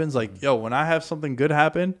good happens, like, when I have something good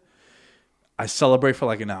happen, I celebrate for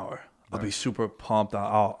like an hour. I'll be super pumped.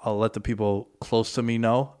 I'll let the people close to me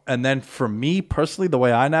know. And then for me personally, the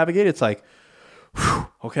way I navigate, it's like, whew,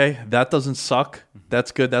 okay, that doesn't suck.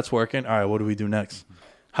 That's good. That's working. All right, what do we do next?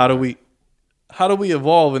 How do we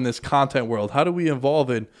evolve in this content world? How do we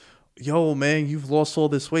evolve in, man, you've lost all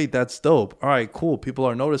this weight. That's dope. All right, cool. People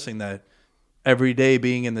are noticing that every day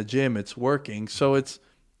being in the gym, it's working. So it's,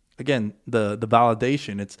 again, the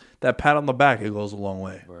validation. It's that pat on the back. It goes a long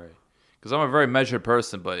way. Right. Because I'm a very measured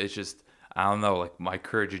person, but it's just, I don't know, like my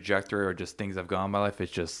career trajectory or just things I've gone in my life,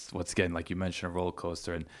 it's just, once again, like you mentioned, a roller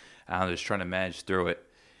coaster, and I'm just trying to manage through it.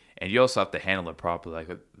 And you also have to handle it properly.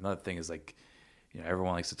 Like another thing is like,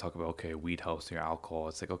 everyone likes to talk about, okay, weed helps your alcohol.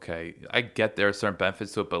 It's like, okay, I get there are certain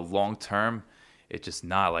benefits to it, but long term, it's just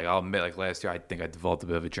not. Like I'll admit, like last year, I think I developed a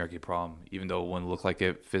bit of a drinking problem, even though it wouldn't look like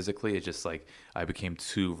it physically. It's just like I became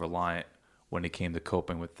too reliant when it came to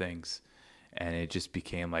coping with things, and it just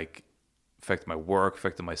became like affected my work,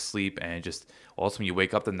 affected my sleep, and just ultimately you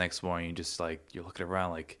wake up the next morning, and just like you're looking around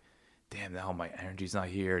like, damn, now my energy's not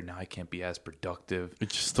here. Now I can't be as productive. It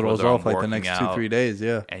just throws off like the next 2-3 days,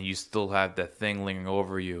 and you still have that thing lingering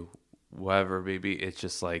over you, whatever, maybe. It's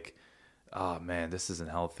just like, oh man, this isn't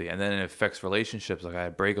healthy. And then it affects relationships. Like I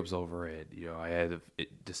had breakups over it.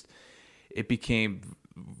 It became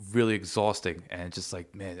really exhausting, and just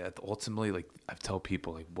like, man, ultimately, like I tell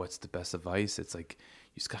people, like, what's the best advice? It's like,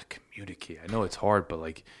 you just gotta communicate. I know it's hard, but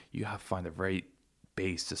like you have to find the right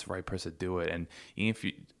base, just the right person to do it. And even if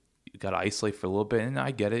you gotta isolate for a little bit, and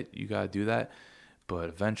I get it, you gotta do that, But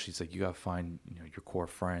eventually, it's like you gotta find your core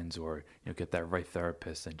friends, or get that right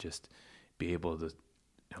therapist, and just be able to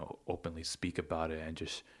openly speak about it, and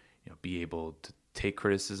just be able to take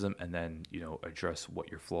criticism, and then address what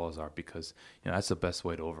your flaws are, because that's the best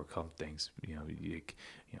way to overcome things.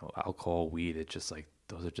 Alcohol, weed, it's just like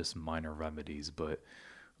those are just minor remedies, but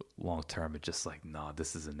long term, it's just like, nah,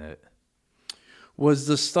 this isn't it. Was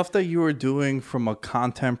the stuff that you were doing from a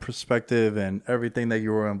content perspective and everything that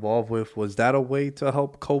you were involved with, was that a way to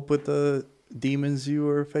help cope with the demons you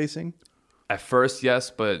were facing? At first,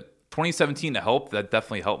 yes, but 2017 that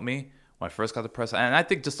definitely helped me when I first got depressed. And I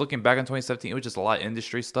think just looking back on 2017, it was just a lot of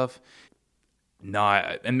industry stuff.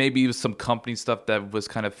 And maybe it was some company stuff that was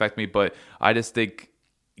kind of affect me, but I just think,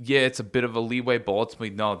 yeah, it's a bit of a leeway, but ultimately,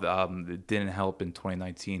 no, it didn't help in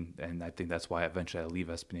 2019. And I think that's why eventually I leave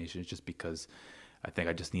SB Nation. It's just because I think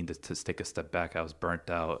I just needed to take a step back. I was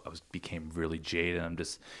burnt out. Became really jaded.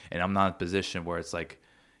 And I'm not in a position where it's like,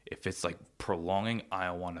 if it's like prolonging, I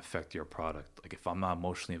don't want to affect your product. Like if I'm not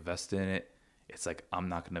emotionally invested in it, it's like I'm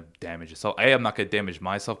not going to damage it. So I'm not going to damage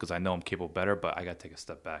myself because I know I'm capable better, but I got to take a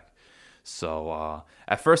step back. So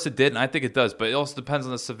at first it did, and I think it does, but it also depends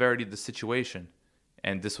on the severity of the situation.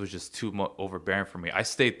 And this was just too overbearing for me. I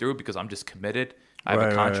stayed through because I'm just committed. I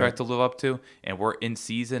have a contract to live up to, and we're in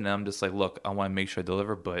season, and I'm just like, look, I want to make sure I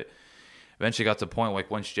deliver. But eventually got to the point,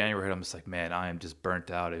 like once January hit, I'm just like, man, I am just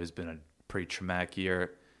burnt out. It has been a pretty traumatic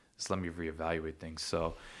year. Just let me reevaluate things.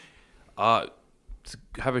 So to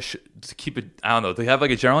keep it, I don't know, to have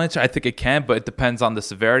like a general answer, I think it can, but it depends on the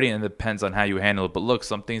severity and it depends on how you handle it. But look,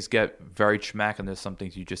 some things get very traumatic, and there's some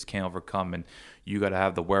things you just can't overcome, and you got to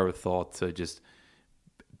have the wherewithal to just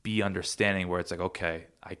be understanding where it's like, okay,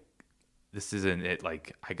 this isn't it.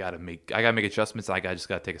 Like I gotta make adjustments. I just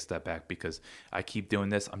gotta take a step back, because I keep doing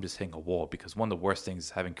this, I'm just hitting a wall. Because one of the worst things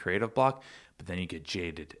is having creative block, but then you get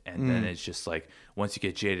jaded, and then it's just like once you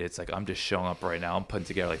get jaded, it's like I'm just showing up right now. I'm putting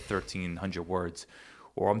together like 1,300 words,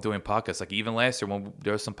 or I'm doing podcasts. Like even last year when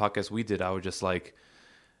there were some podcasts we did, I was just like,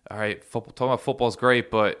 all right, talking about football is great,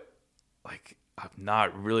 but like I'm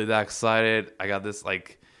not really that excited. I got this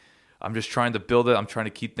like. I'm just trying to build it. I'm trying to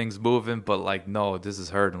keep things moving, but like, no, this is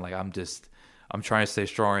hurting. Like I'm trying to stay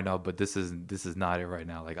strong right now, but this is not it right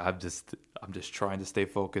now. Like I'm just trying to stay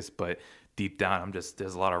focused, but deep down,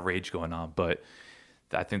 there's a lot of rage going on. But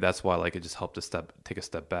I think that's why like it just helped to take a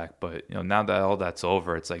step back. But now that all that's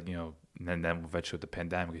over, it's like and then eventually with the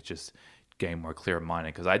pandemic, it's just getting more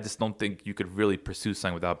clear-minded, because I just don't think you could really pursue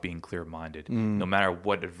something without being clear-minded. No matter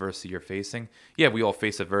what adversity you're facing. Yeah, we all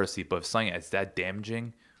face adversity, but if something that's that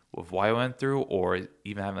damaging with what I went through, or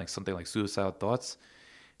even having like something like suicidal thoughts,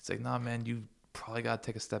 it's like, nah, man, you probably got to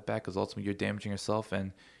take a step back, because ultimately you're damaging yourself,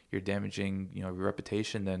 and you're damaging your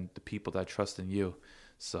reputation and the people that trust in you.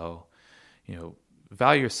 So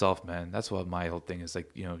value yourself, man. That's what my whole thing is.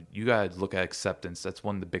 Like you gotta look at acceptance. That's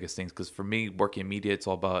one of the biggest things, because for me, working in media, it's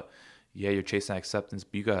all about, yeah, you're chasing acceptance,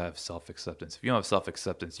 but you gotta have self-acceptance. If you don't have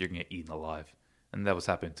self-acceptance, you're gonna get eaten alive. And that was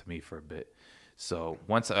happening to me for a bit. So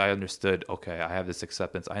once I understood, okay, I have this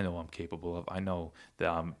acceptance, I know I'm capable of, I know that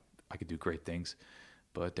I could do great things.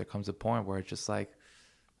 But there comes a point where it's just like,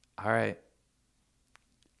 all right,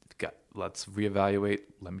 let's reevaluate.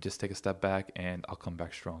 Let me just take a step back, and I'll come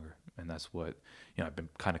back stronger. And that's what I've been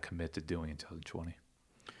kind of committed to doing in 2020.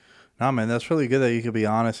 No, man, that's really good that you could be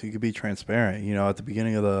honest. You could be transparent. At the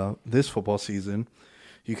beginning of this football season,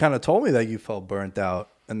 you kind of told me that you felt burnt out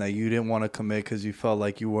and that you didn't want to commit because you felt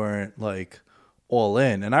like you weren't like all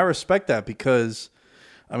in. And I respect that, because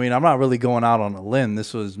I'm not really going out on a limb.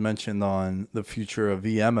 This was mentioned on the Future of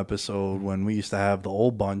VM episode when we used to have the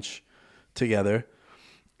old bunch together.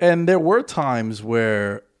 And there were times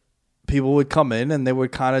where people would come in and they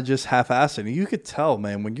would kind of just half-ass it. And you could tell,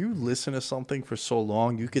 man, when you listen to something for so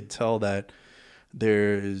long, you could tell that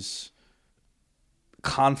there's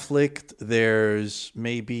conflict, there's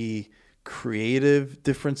maybe creative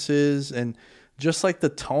differences, and just like the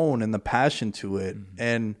tone and the passion to it.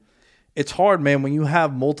 And it's hard, man, when you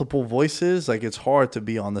have multiple voices, like it's hard to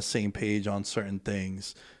be on the same page on certain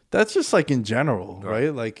things. That's just like in general,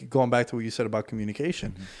 right? Like going back to what you said about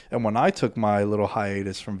communication. And when I took my little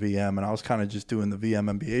hiatus from VM and I was kind of just doing the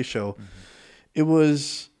VM NBA show, it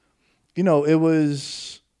was, it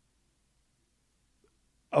was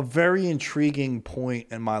a very intriguing point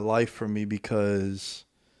in my life for me, because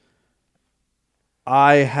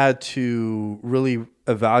I had to really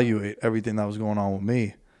evaluate everything that was going on with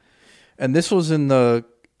me. And this was at the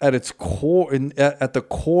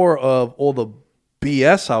core of all the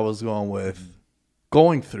BS I was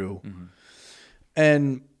going through.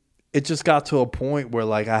 And it just got to a point where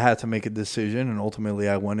like I had to make a decision, and ultimately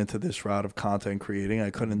I went into this route of content creating. I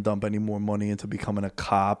couldn't dump any more money into becoming a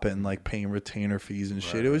cop and like paying retainer fees and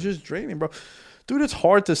shit. It was just draining, bro. Dude, it's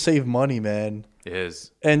hard to save money, man. It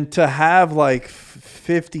is. And to have like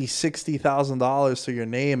 $50,000, $60,000 to your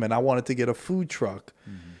name, and I wanted to get a food truck.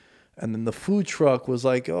 And then the food truck was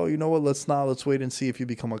like, oh, you know what? Let's wait and see if you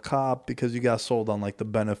become a cop, because you got sold on like the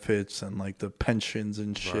benefits and like the pensions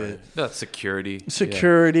and shit. Right. That's security.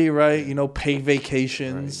 Security, right? You know, paid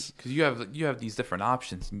vacations. Because you have these different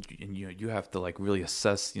options, and you have to like really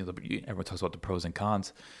assess. You know, everyone talks about the pros and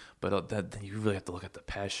cons, but then you really have to look at the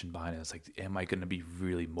passion behind it. It's like, am I going to be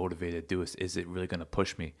really motivated to do this? Is it really going to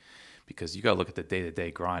push me? Because you got to look at the day-to-day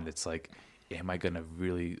grind. It's like, am I going to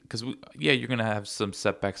really, because you're going to have some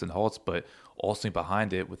setbacks and halts, but also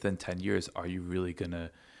behind it, within 10 years, are you really going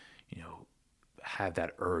to, have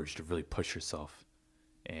that urge to really push yourself?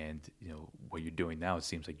 And, what you're doing now, it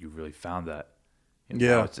seems like you really found that.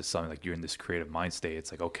 Now it's just something like you're in this creative mind state.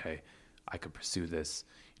 It's like, okay, I could pursue this.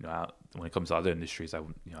 When it comes to other industries, I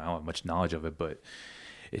don't have much knowledge of it, but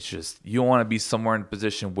it's just, you don't want to be somewhere in a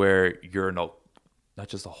position where you're not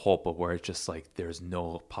just a halt, but where it's just like there's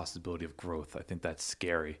no possibility of growth. I think that's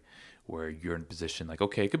scary, where you're in a position like,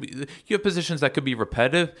 okay, it could be, you have positions that could be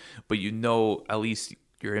repetitive, but at least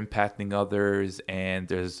you're impacting others, and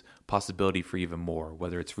there's possibility for even more,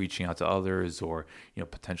 whether it's reaching out to others or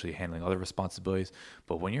potentially handling other responsibilities.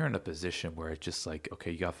 But when you're in a position where it's just like, okay,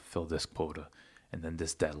 you got to fulfill this quota and then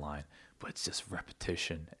this deadline, but it's just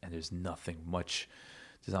repetition, and there's not much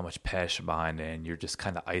passion behind it, and you're just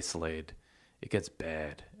kind of isolated, it gets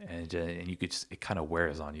bad, and you could just, it kind of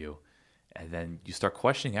wears on you, and then you start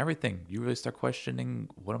questioning everything. You really start questioning,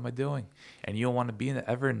 what am I doing? And you don't want to be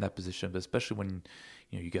ever in that position, but especially when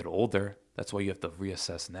you get older. That's why you have to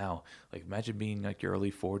reassess now. Like, imagine being like your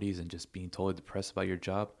early 40s and just being totally depressed about your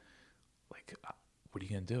job. Like, what are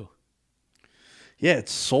you gonna do? Yeah,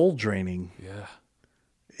 it's soul draining. Yeah,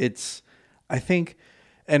 I think,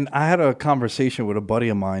 and I had a conversation with a buddy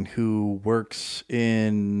of mine who works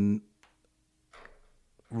in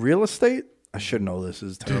real estate. I should know this.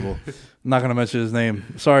 This is terrible. I'm not going to mention his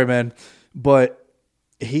name. Sorry, man. But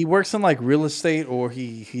he works in like real estate, or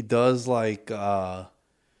he does like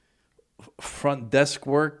front desk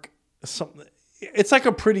work. Something. It's like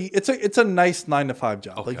it's a nice 9-to-5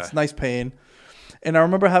 job. Okay. Like, it's nice paying. And I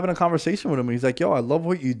remember having a conversation with him. He's like, yo, I love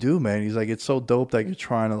what you do, man. He's like, it's so dope that you're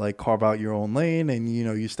trying to like carve out your own lane, and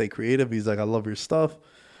you stay creative. He's like, I love your stuff.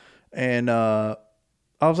 And I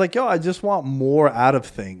was like, yo, I just want more out of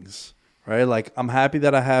things, right? Like, I'm happy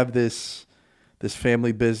that I have this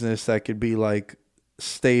family business that could be like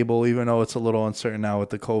stable, even though it's a little uncertain now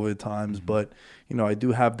with the COVID times. Mm-hmm. But, I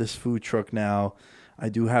do have this food truck now. I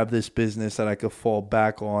do have this business that I could fall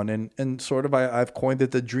back on, and sort of I've coined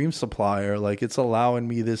it the dream supplier. Like, it's allowing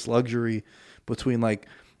me this luxury between like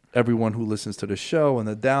everyone who listens to the show and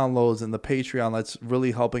the downloads and the Patreon that's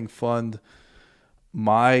really helping fund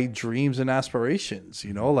my dreams and aspirations.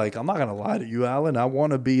 Like, I'm not going to lie to you, Alan. I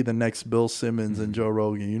want to be the next Bill Simmons and Joe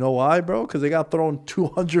Rogan. You know why, bro? Because they got thrown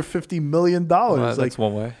 $250 million. Well, that's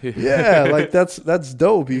one way. Yeah, like that's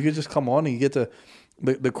dope. You could just come on and you get to...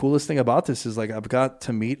 The coolest thing about this is like I've got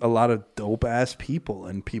to meet a lot of dope ass people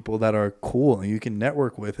and people that are cool and you can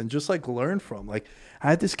network with and just like learn from. Like, I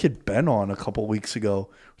had this kid Ben on a couple weeks ago.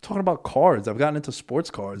 We're talking about cards. I've gotten into sports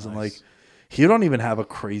cards. Nice. And like, he don't even have a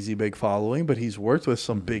crazy big following, but he's worked with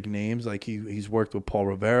some big names. Like he's worked with Paul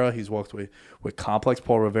Rivera. He's worked with Complex.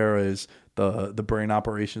 Paul Rivera is the brain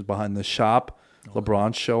operations behind The Shop,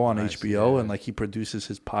 LeBron's show on HBO, and like he produces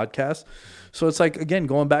his podcast. So it's like, again,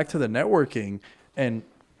 going back to the networking. And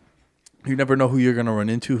you never know who you're going to run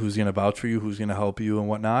into, who's going to vouch for you, who's going to help you and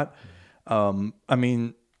whatnot. I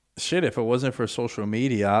mean, shit, if it wasn't for social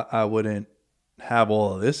media, I wouldn't have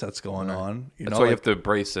all of this that's going on. That's why you have to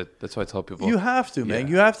embrace it. That's why I tell people. You have to, man.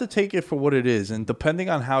 You have to take it for what it is. And depending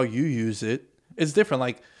on how you use it, it's different.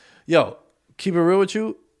 Like, yo, keep it real with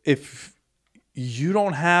you. If you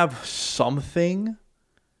don't have something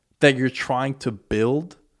that you're trying to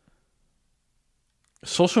build,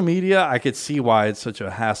 social media, I could see why it's such a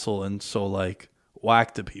hassle and so like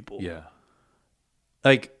whack to people. Yeah.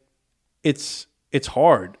 Like, it's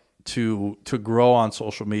hard to grow on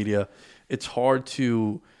social media. It's hard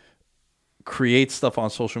to create stuff on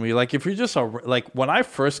social media. Like, if you're just like when I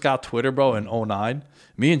first got Twitter, bro, in 2009,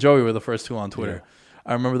 me and Joey were the first two on Twitter. Yeah.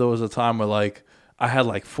 I remember there was a time where like I had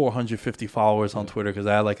like 450 followers on Twitter because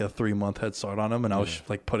I had like a 3-month head start on them, and I was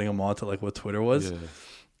like putting them on to like what Twitter was. Yeah.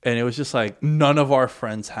 And it was just like none of our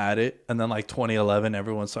friends had it. And then like 2011,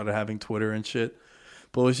 everyone started having Twitter and shit.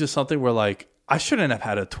 But it was just something where like I shouldn't have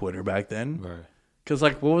had a Twitter back then. Right. Because,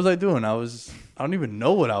 like, what was I doing? I don't even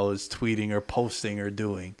know what I was tweeting or posting or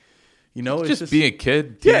doing. You know, it's just being a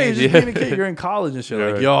kid. Yeah, you're just being a kid. You're in college and shit. Yeah,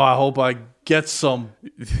 like, right. yo, I hope I get some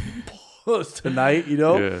tonight, you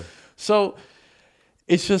know? Yeah. So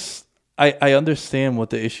it's just, I understand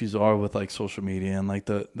what the issues are with, like, social media and, like,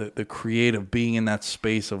 the creative, being in that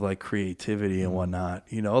space of, like, creativity and whatnot.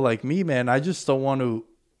 You know, like me, man, I just don't want to.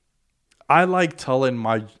 I like telling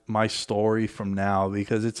my story from now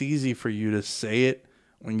because it's easy for you to say it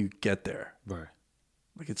when you get there. Right.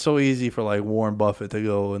 Like, it's so easy for, like, Warren Buffett to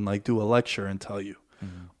go and, like, do a lecture and tell you.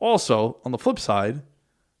 Mm-hmm. Also, on the flip side,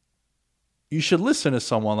 you should listen to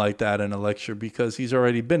someone like that in a lecture because he's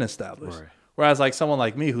already been established. Right. Whereas, like, someone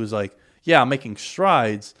like me who's like, yeah, I'm making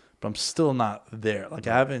strides, but I'm still not there. Like,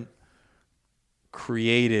 I haven't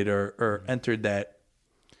created or entered that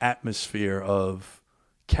atmosphere of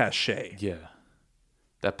cachet. Yeah.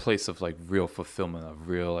 That place of, like, real fulfillment, of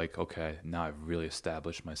real, like, okay, now I've really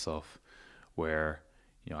established myself where,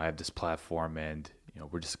 you know, I have this platform and, you know,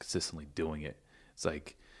 we're just consistently doing it. It's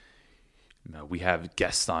like, you know, we have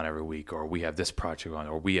guests on every week, or we have this project on,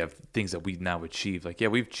 or we have things that we've now achieved. Like, yeah,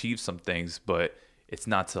 we've achieved some things, but it's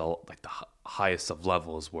not to, like, the highest of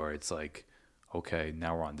levels where it's like, okay,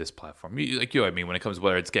 now we're on this platform. Like, you know what I mean? When it comes,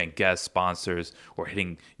 whether it's getting guest sponsors or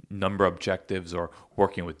hitting number objectives or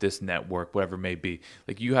working with this network, whatever it may be,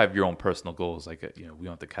 like, you have your own personal goals. Like, you know, we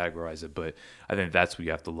don't have to categorize it, but I think that's what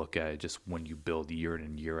you have to look at. Just when you build year in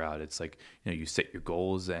and year out, it's like, you know, you set your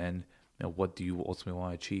goals and, you know, what do you ultimately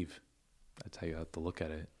want to achieve? That's how you have to look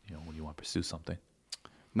at it, you know, when you want to pursue something.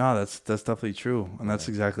 No, that's definitely true, and that's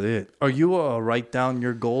exactly it. Are you a write down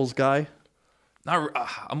your goals guy?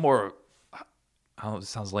 I'm more. I don't know, it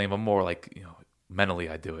sounds lame. I'm more like, you know, mentally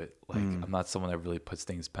I do it. Like, I'm not someone that really puts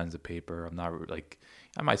things pens to paper. I'm not like,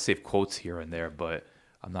 I might save quotes here and there, but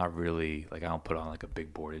I'm not really like, I don't put on like a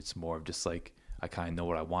big board. It's more of just like, I kind of know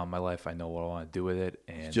what I want in my life. I know what I want to do with it.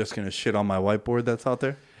 And just gonna shit on my whiteboard that's out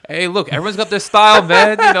there. Hey, look, everyone's got their style,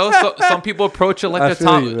 man. You know, so, some people approach it like they're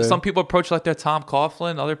Tom. Some people approach it like they're Tom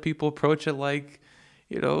Coughlin. Other people approach it like,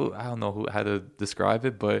 you know, I don't know how to describe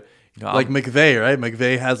it, but you know, like McVay, right?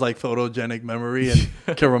 McVay has like photogenic memory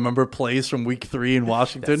and can remember plays from week 3 in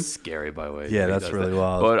Washington. That's scary, by the way. Yeah, that's really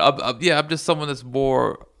wild. But I'm just someone that's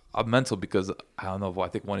more mental because I don't know. I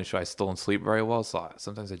think one issue, I still don't sleep very well, so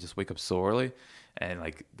sometimes I just wake up so early, and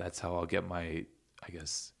like that's how I'll get my, I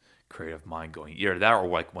guess, creative mind going. Either that or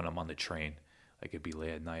like when I'm on the train, like it'd be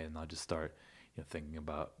late at night and I'll just start, you know, thinking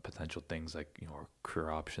about potential things like, you know, or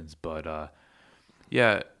career options. But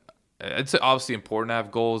yeah. It's obviously important to have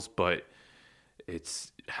goals, but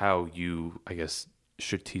it's how you, I guess,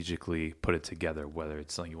 strategically put it together, whether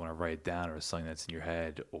it's something you want to write down or something that's in your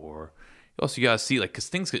head, or also you got to see, like, because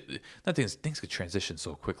things could transition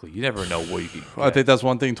so quickly. You never know what you can get. I think that's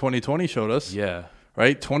one thing 2020 showed us. Yeah.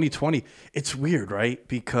 Right? 2020. It's weird, right?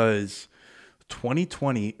 Because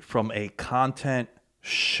 2020, from a content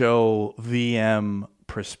show VM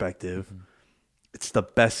perspective, it's the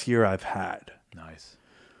best year I've had. Nice.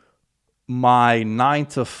 My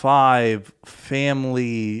 9-to-5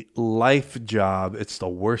 family life job, it's the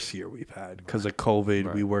worst year we've had because of COVID.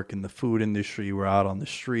 Right. We work in the food industry. We're out on the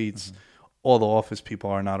streets. All the office people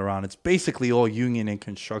are not around. It's basically all union and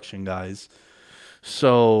construction guys.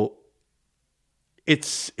 So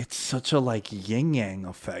it's such a like yin-yang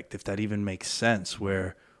effect, if that even makes sense,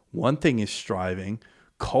 where one thing is striving.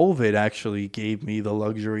 COVID actually gave me the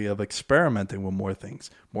luxury of experimenting with more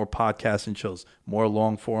things, more podcasts and shows, more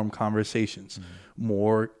long-form conversations,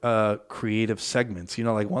 more creative segments. You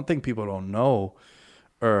know, like one thing people don't know,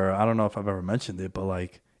 or I don't know if I've ever mentioned it, but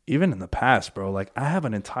like even in the past, bro, like I have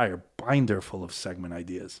an entire binder full of segment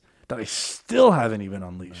ideas that I still haven't even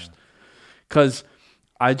unleashed. Because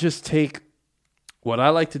I just take what I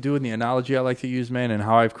like to do and the analogy I like to use, man, and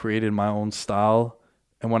how I've created my own style.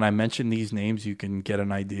 And when I mention these names, you can get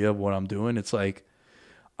an idea of what I'm doing. It's like,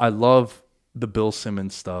 I love the Bill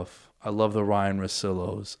Simmons stuff. I love the Ryan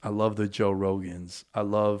Russillos. I love the Joe Rogans. I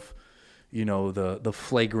love, you know, the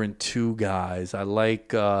Flagrant 2 guys. I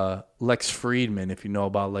like Lex Friedman, if you know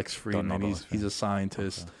about Lex Friedman. He's a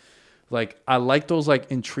scientist. Okay. Like, I like those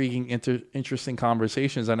like intriguing, interesting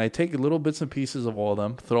conversations. And I take little bits and pieces of all of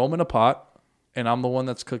them, throw them in a pot, and I'm the one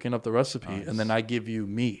that's cooking up the recipe. Nice. And then I give you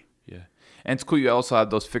me. Yeah. And it's cool you also have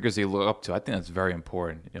those figures that you look up to. I think that's very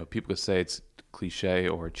important. You know, people could say it's cliche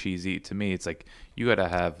or cheesy. To me, it's like you got to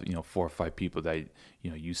have, you know, 4 or 5 people that, you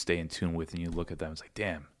know, you stay in tune with and you look at them. It's like,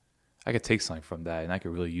 damn, I could take something from that and I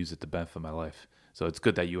could really use it to benefit my life. So it's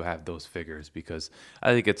good that you have those figures because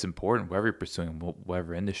I think it's important wherever you're pursuing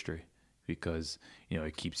whatever industry because, you know,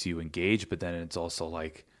 it keeps you engaged. But then it's also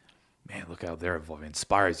like man, look how they're evolving. It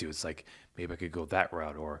inspires you. It's like, maybe I could go that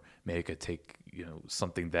route, or maybe I could take,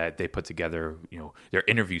 something that they put together, their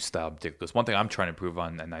interview style. Because one thing I'm trying to improve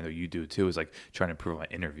on, and I know you do too, is like trying to improve on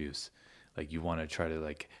interviews. Like you want to try to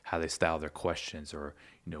like how they style their questions, or,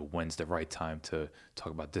 when's the right time to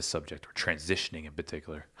talk about this subject, or transitioning in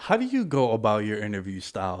particular. How do you go about your interview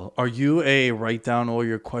style? Are you a write down all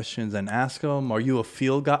your questions and ask them? Are you a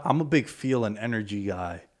feel guy? I'm a big feel and energy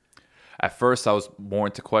guy. At first, I was more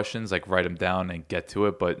into questions, like write them down and get to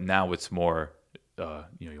it. But now it's more,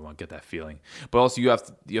 you want to get that feeling. But also, you have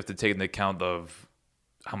to take into account of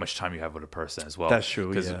how much time you have with a person as well. That's true,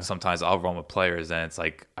 because sometimes I'll run with players and it's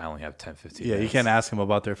like I only have 10, 15 minutes. You can't ask them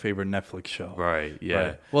about their favorite Netflix show. Right, yeah.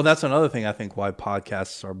 Right. Well, that's another thing I think why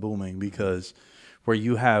podcasts are booming, because where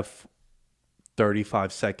you have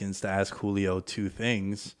 35 seconds to ask Julio 2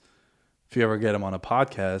 things, if you ever get him on a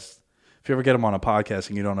podcast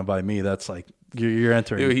and you don't invite me, that's like you're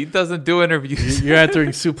entering. Dude, he doesn't do interviews. You're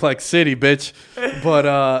entering Suplex City, bitch. But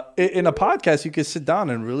in a podcast, you can sit down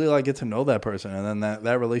and really like get to know that person, and then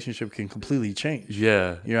that relationship can completely change.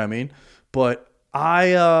 Yeah, you know what I mean. But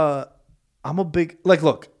I'm a big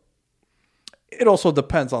look. It also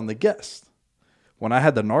depends on the guest. When I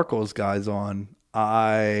had the Narcos guys on,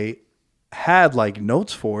 I had like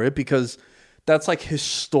notes for it because that's like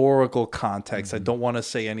historical context. I don't want to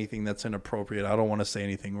say anything that's inappropriate. I don't want to say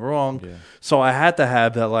anything wrong. Yeah. So I had to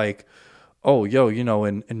have that like, oh, yo,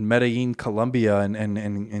 in Medellin, Colombia, and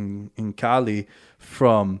in Cali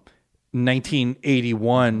from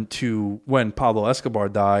 1981 to when Pablo Escobar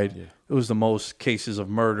died, it was the most cases of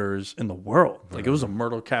murders in the world. Like it was a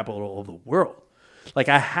murder capital of the world. Like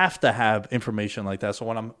I have to have information like that. So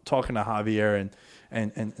when I'm talking to Javier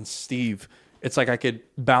and Steve, it's like I could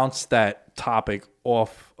bounce that topic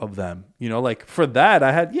off of them. Like for that,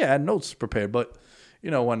 I had notes prepared. But,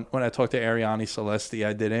 when I talked to Ariane Celeste,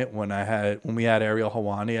 I didn't. When we had Ariel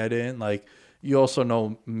Hawani, I didn't. Like, you also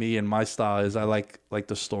know me and my style is I like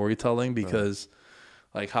the storytelling because,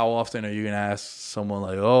 like, how often are you going to ask someone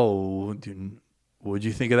like, oh, what'd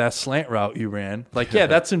you think of that slant route you ran? Like, yeah,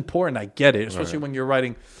 that's important. I get it, especially when you're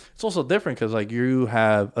writing. It's also different because, like, you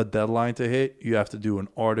have a deadline to hit. You have to do an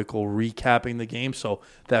article recapping the game. So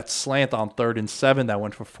that slant on 3rd and 7 that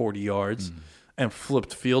went for 40 yards and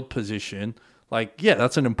flipped field position, like, yeah,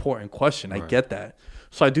 that's an important question. I get that.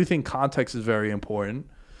 So I do think context is very important.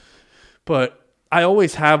 But I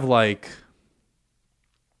always have, like,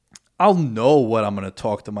 I'll know what I'm going to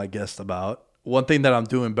talk to my guest about. One thing that I'm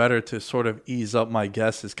doing better to sort of ease up my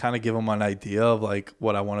guests is kind of give them an idea of like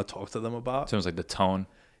what I want to talk to them about. Sounds like the tone.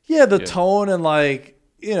 Yeah, the tone, and like,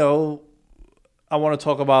 I want to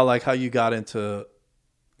talk about like how you got into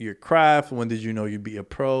your craft. When did you know you'd be a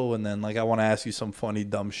pro? And then like I want to ask you some funny,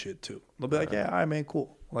 dumb shit too. They'll be like, yeah, all right, man,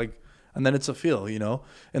 cool. Like, and then it's a feel,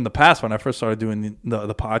 In the past, when I first started doing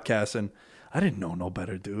the podcast, and I didn't know no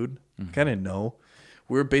better, dude. Like, I didn't know.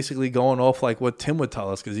 We were basically going off like what Tim would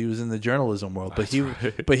tell us because he was in the journalism world, but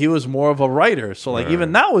he was more of a writer. So like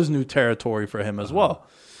even that was new territory for him as well.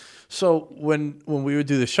 So when we would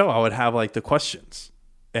do the show, I would have like the questions,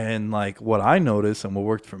 and like what I noticed and what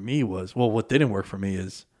worked for me was, well, what didn't work for me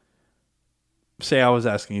is, say I was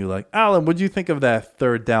asking you like, Alan, what do you think of that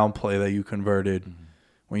 3rd down play that you converted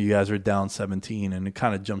when you guys were down 17 and it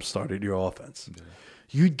kind of jump started your offense? Yeah.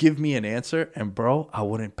 You'd give me an answer, and bro, I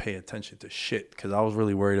wouldn't pay attention to shit because I was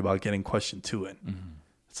really worried about getting question 2 in.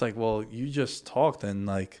 It's like, well, you just talked and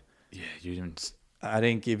like, yeah, you didn't. I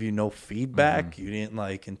didn't give you no feedback. You didn't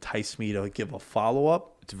like entice me to give a follow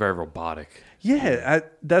up. It's very robotic. Yeah,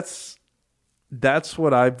 that's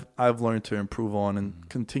what I've learned to improve on and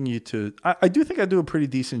continue to. I do think I do a pretty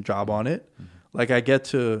decent job on it. Like I get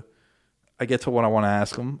to what I want to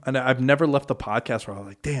ask them. And I've never left the podcast where I'm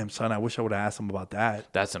like, damn, son, I wish I would have asked them about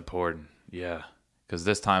that. That's important. Yeah. Because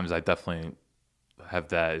there's times I definitely have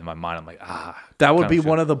that in my mind. I'm like, that would be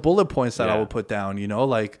one of the bullet points that I would put down,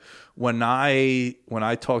 like when I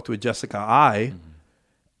talked with Jessica I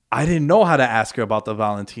didn't know how to ask her about the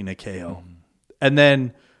Valentina KO. And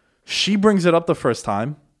then she brings it up the first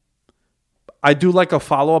time. I do like a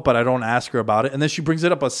follow-up, but I don't ask her about it. And then she brings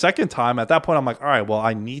it up a second time. At that point, I'm like, all right, well,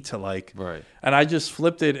 I need to like... Right. And I just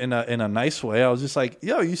flipped it in a nice way. I was just like,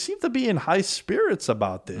 yo, you seem to be in high spirits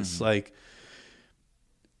about this. Like,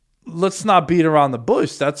 let's not beat around the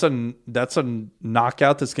bush. That's a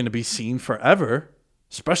knockout that's going to be seen forever,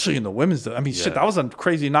 especially in the women's... I mean, shit, that was a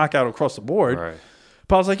crazy knockout across the board. Right.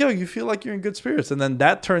 But I was like, yo, you feel like you're in good spirits. And then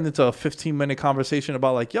that turned into a 15-minute conversation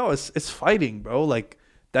about like, yo, it's fighting, bro. Like,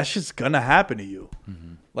 that shit's gonna happen to you.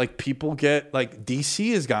 Like people get like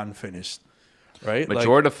DC has gotten finished. right?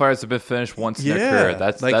 Majority of fights have been finished once in their career.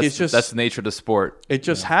 That's the nature of the sport. It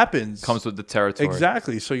just happens. Comes with the territory.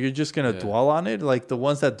 Exactly. So you're just gonna dwell on it. Like the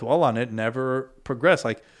ones that dwell on it never progress.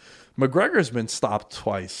 Like McGregor's been stopped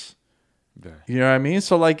twice. Yeah. You know what I mean?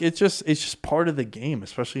 So like it's just part of the game,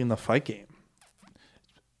 especially in the fight game.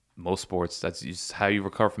 Most sports, that's just how you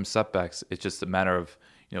recover from setbacks. It's just a matter of,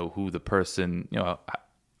 who the person,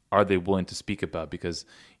 are they willing to speak about? Because,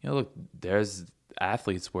 look, there's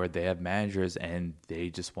athletes where they have managers and they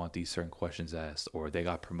just want these certain questions asked, or they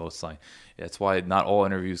got promoted something. That's why not all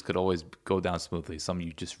interviews could always go down smoothly. Some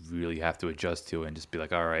you just really have to adjust to and just be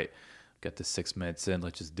like, all right, get the 6 minutes in,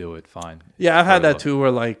 let's just do it. Fine. Yeah, I've had that too,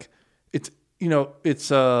 where like it's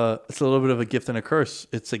a little bit of a gift and a curse.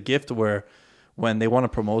 It's a gift where when they want to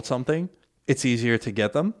promote something, it's easier to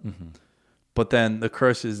get them. Mm-hmm. But then the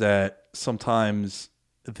curse is that sometimes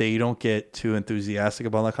they don't get too enthusiastic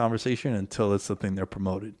about the conversation until it's the thing they're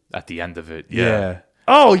promoted. At the end of it. Yeah.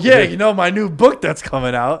 Oh, yeah. My new book that's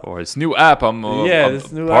coming out. Or this new app I'm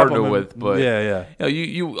partnered with. But yeah.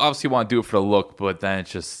 You obviously want to do it for the look, but then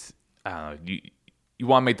it's just, I don't know, you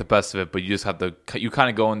want to make the best of it, but you just have to, you kind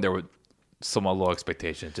of go in there with somewhat low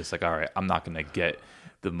expectations. Just like, all right, I'm not going to get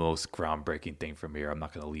the most groundbreaking thing from here. I'm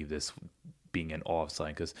not going to leave this being in awe of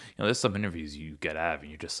something, because there's some interviews you get out of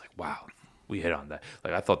and you're just like, wow, we hit on that.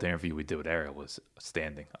 Like I thought the interview we did with Ariel was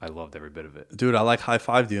outstanding. I loved every bit of it. Dude, I like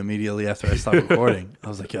high-fived you immediately after I stopped recording. I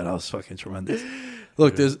was like, yeah, that was fucking tremendous.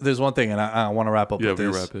 Look, there's one thing, and I want to wrap up with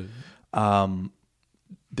this. Wrap it.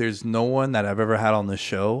 There's no one that I've ever had on this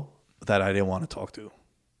show that I didn't want to talk to.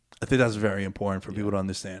 I think that's very important for people to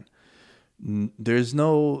understand. There's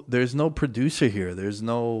no producer here. There's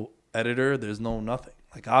no editor. There's no nothing.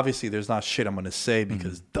 Like obviously there's not shit I'm gonna say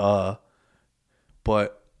because duh.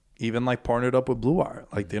 But even like partnered up with Blue Wire,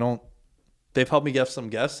 like they've helped me get some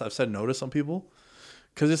guests. I've said no to some people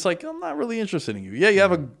because it's like I'm not really interested in you. Yeah, you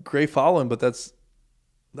have a great following, but that's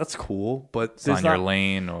cool. But it's on your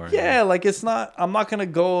lane or like it's not. I'm not gonna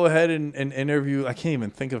go ahead and interview. I can't even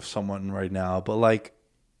think of someone right now, but like.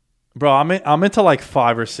 Bro, I'm into like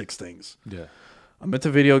 5 or 6 things. Yeah. I'm into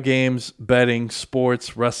video games, betting,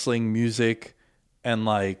 sports, wrestling, music, and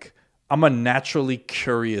like I'm a naturally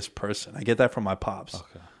curious person. I get that from my pops.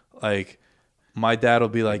 Okay. Like my dad will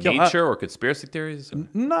be like, nature or conspiracy theories? Or?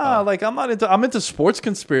 Nah, like I'm into sports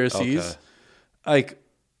conspiracies. Okay. Like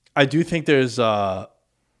I do think there's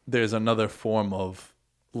another form of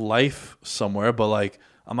life somewhere, but like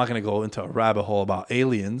I'm not gonna go into a rabbit hole about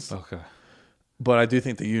aliens. Okay. But I do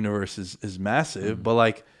think the universe is massive. Mm-hmm. But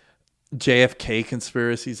like JFK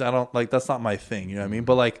conspiracies, I don't like. That's not my thing. You know what I mean?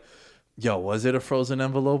 But like, yo, was it a frozen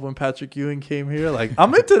envelope when Patrick Ewing came here? Like,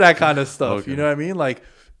 I'm into that kind of stuff. Okay. You know what I mean? Like,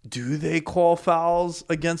 do they call fouls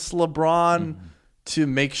against LeBron to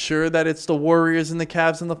make sure that it's the Warriors and the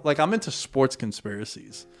Cavs and like? I'm into sports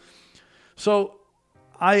conspiracies. So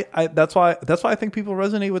I that's why I think people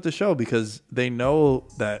resonate with the show, because they know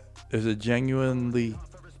that there's a genuine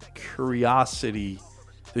curiosity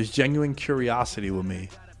with me,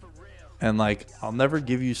 and like I'll never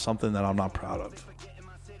give you something that I'm not proud of.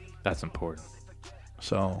 That's important.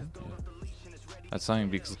 So that's something,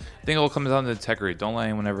 because I think it all comes down to integrity. Don't let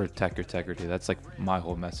anyone ever attack your integrity. That's like my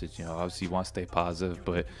whole message. Obviously you want to stay positive,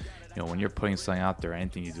 but when you're putting something out there,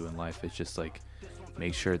 anything you do in life, it's just like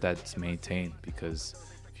make sure that's maintained, because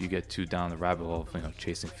if you get too down the rabbit hole of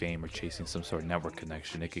chasing fame or chasing some sort of network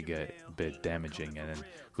connection, it could get a bit damaging, and then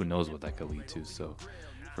who knows what that could lead to. So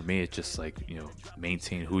for me, it's just like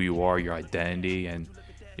maintain who you are, your identity, and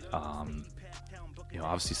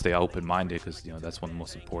obviously stay open-minded, because that's one of the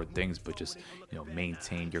most important things. But just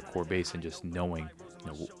maintain your core base and just knowing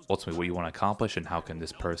ultimately what you want to accomplish and how can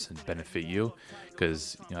this person benefit you,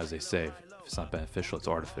 because as they say, if it's not beneficial, it's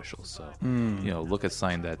artificial. So look at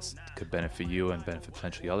something that could benefit you and benefit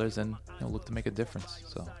potentially others, and look to make a difference.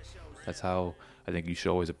 So that's how I think you should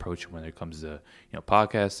always approach it when it comes to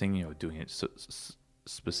podcasting, doing it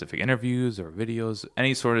specific interviews or videos,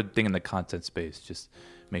 any sort of thing in the content space. Just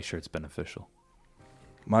make sure it's beneficial.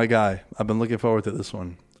 My guy, I've been looking forward to this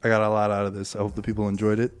one. I got a lot out of this. I hope the people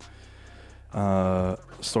enjoyed it.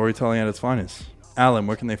 Storytelling at its finest. Alan,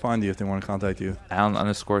 where can they find you if they want to contact you?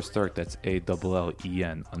 Alan_Sturck. That's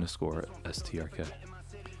ALLEN_STRK.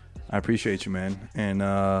 I appreciate you, man. And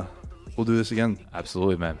we'll do this again.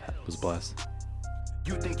 Absolutely, man. It was a blast.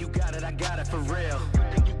 You think you got it, I got it for real. You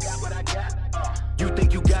think you got what I got? You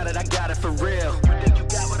think you got it, I got it for real. You think you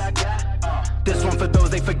got what I got? This one for those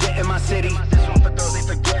they forget in my city. This one for those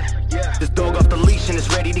they forget. Yeah. This dog off the leash and it's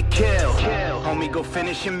ready to kill. Homie, go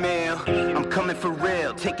finish your meal. I'm coming for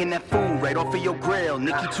real. Taking that food right off of your grill.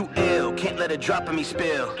 Nikki too ill. Can't let it drop on me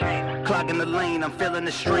spill. Clogging the lane. I'm feeling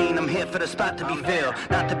the strain. I'm here for the spot to be filled.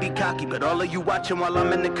 Not to be cocky, but all of you watching while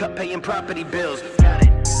I'm in the cut paying property bills. Got it.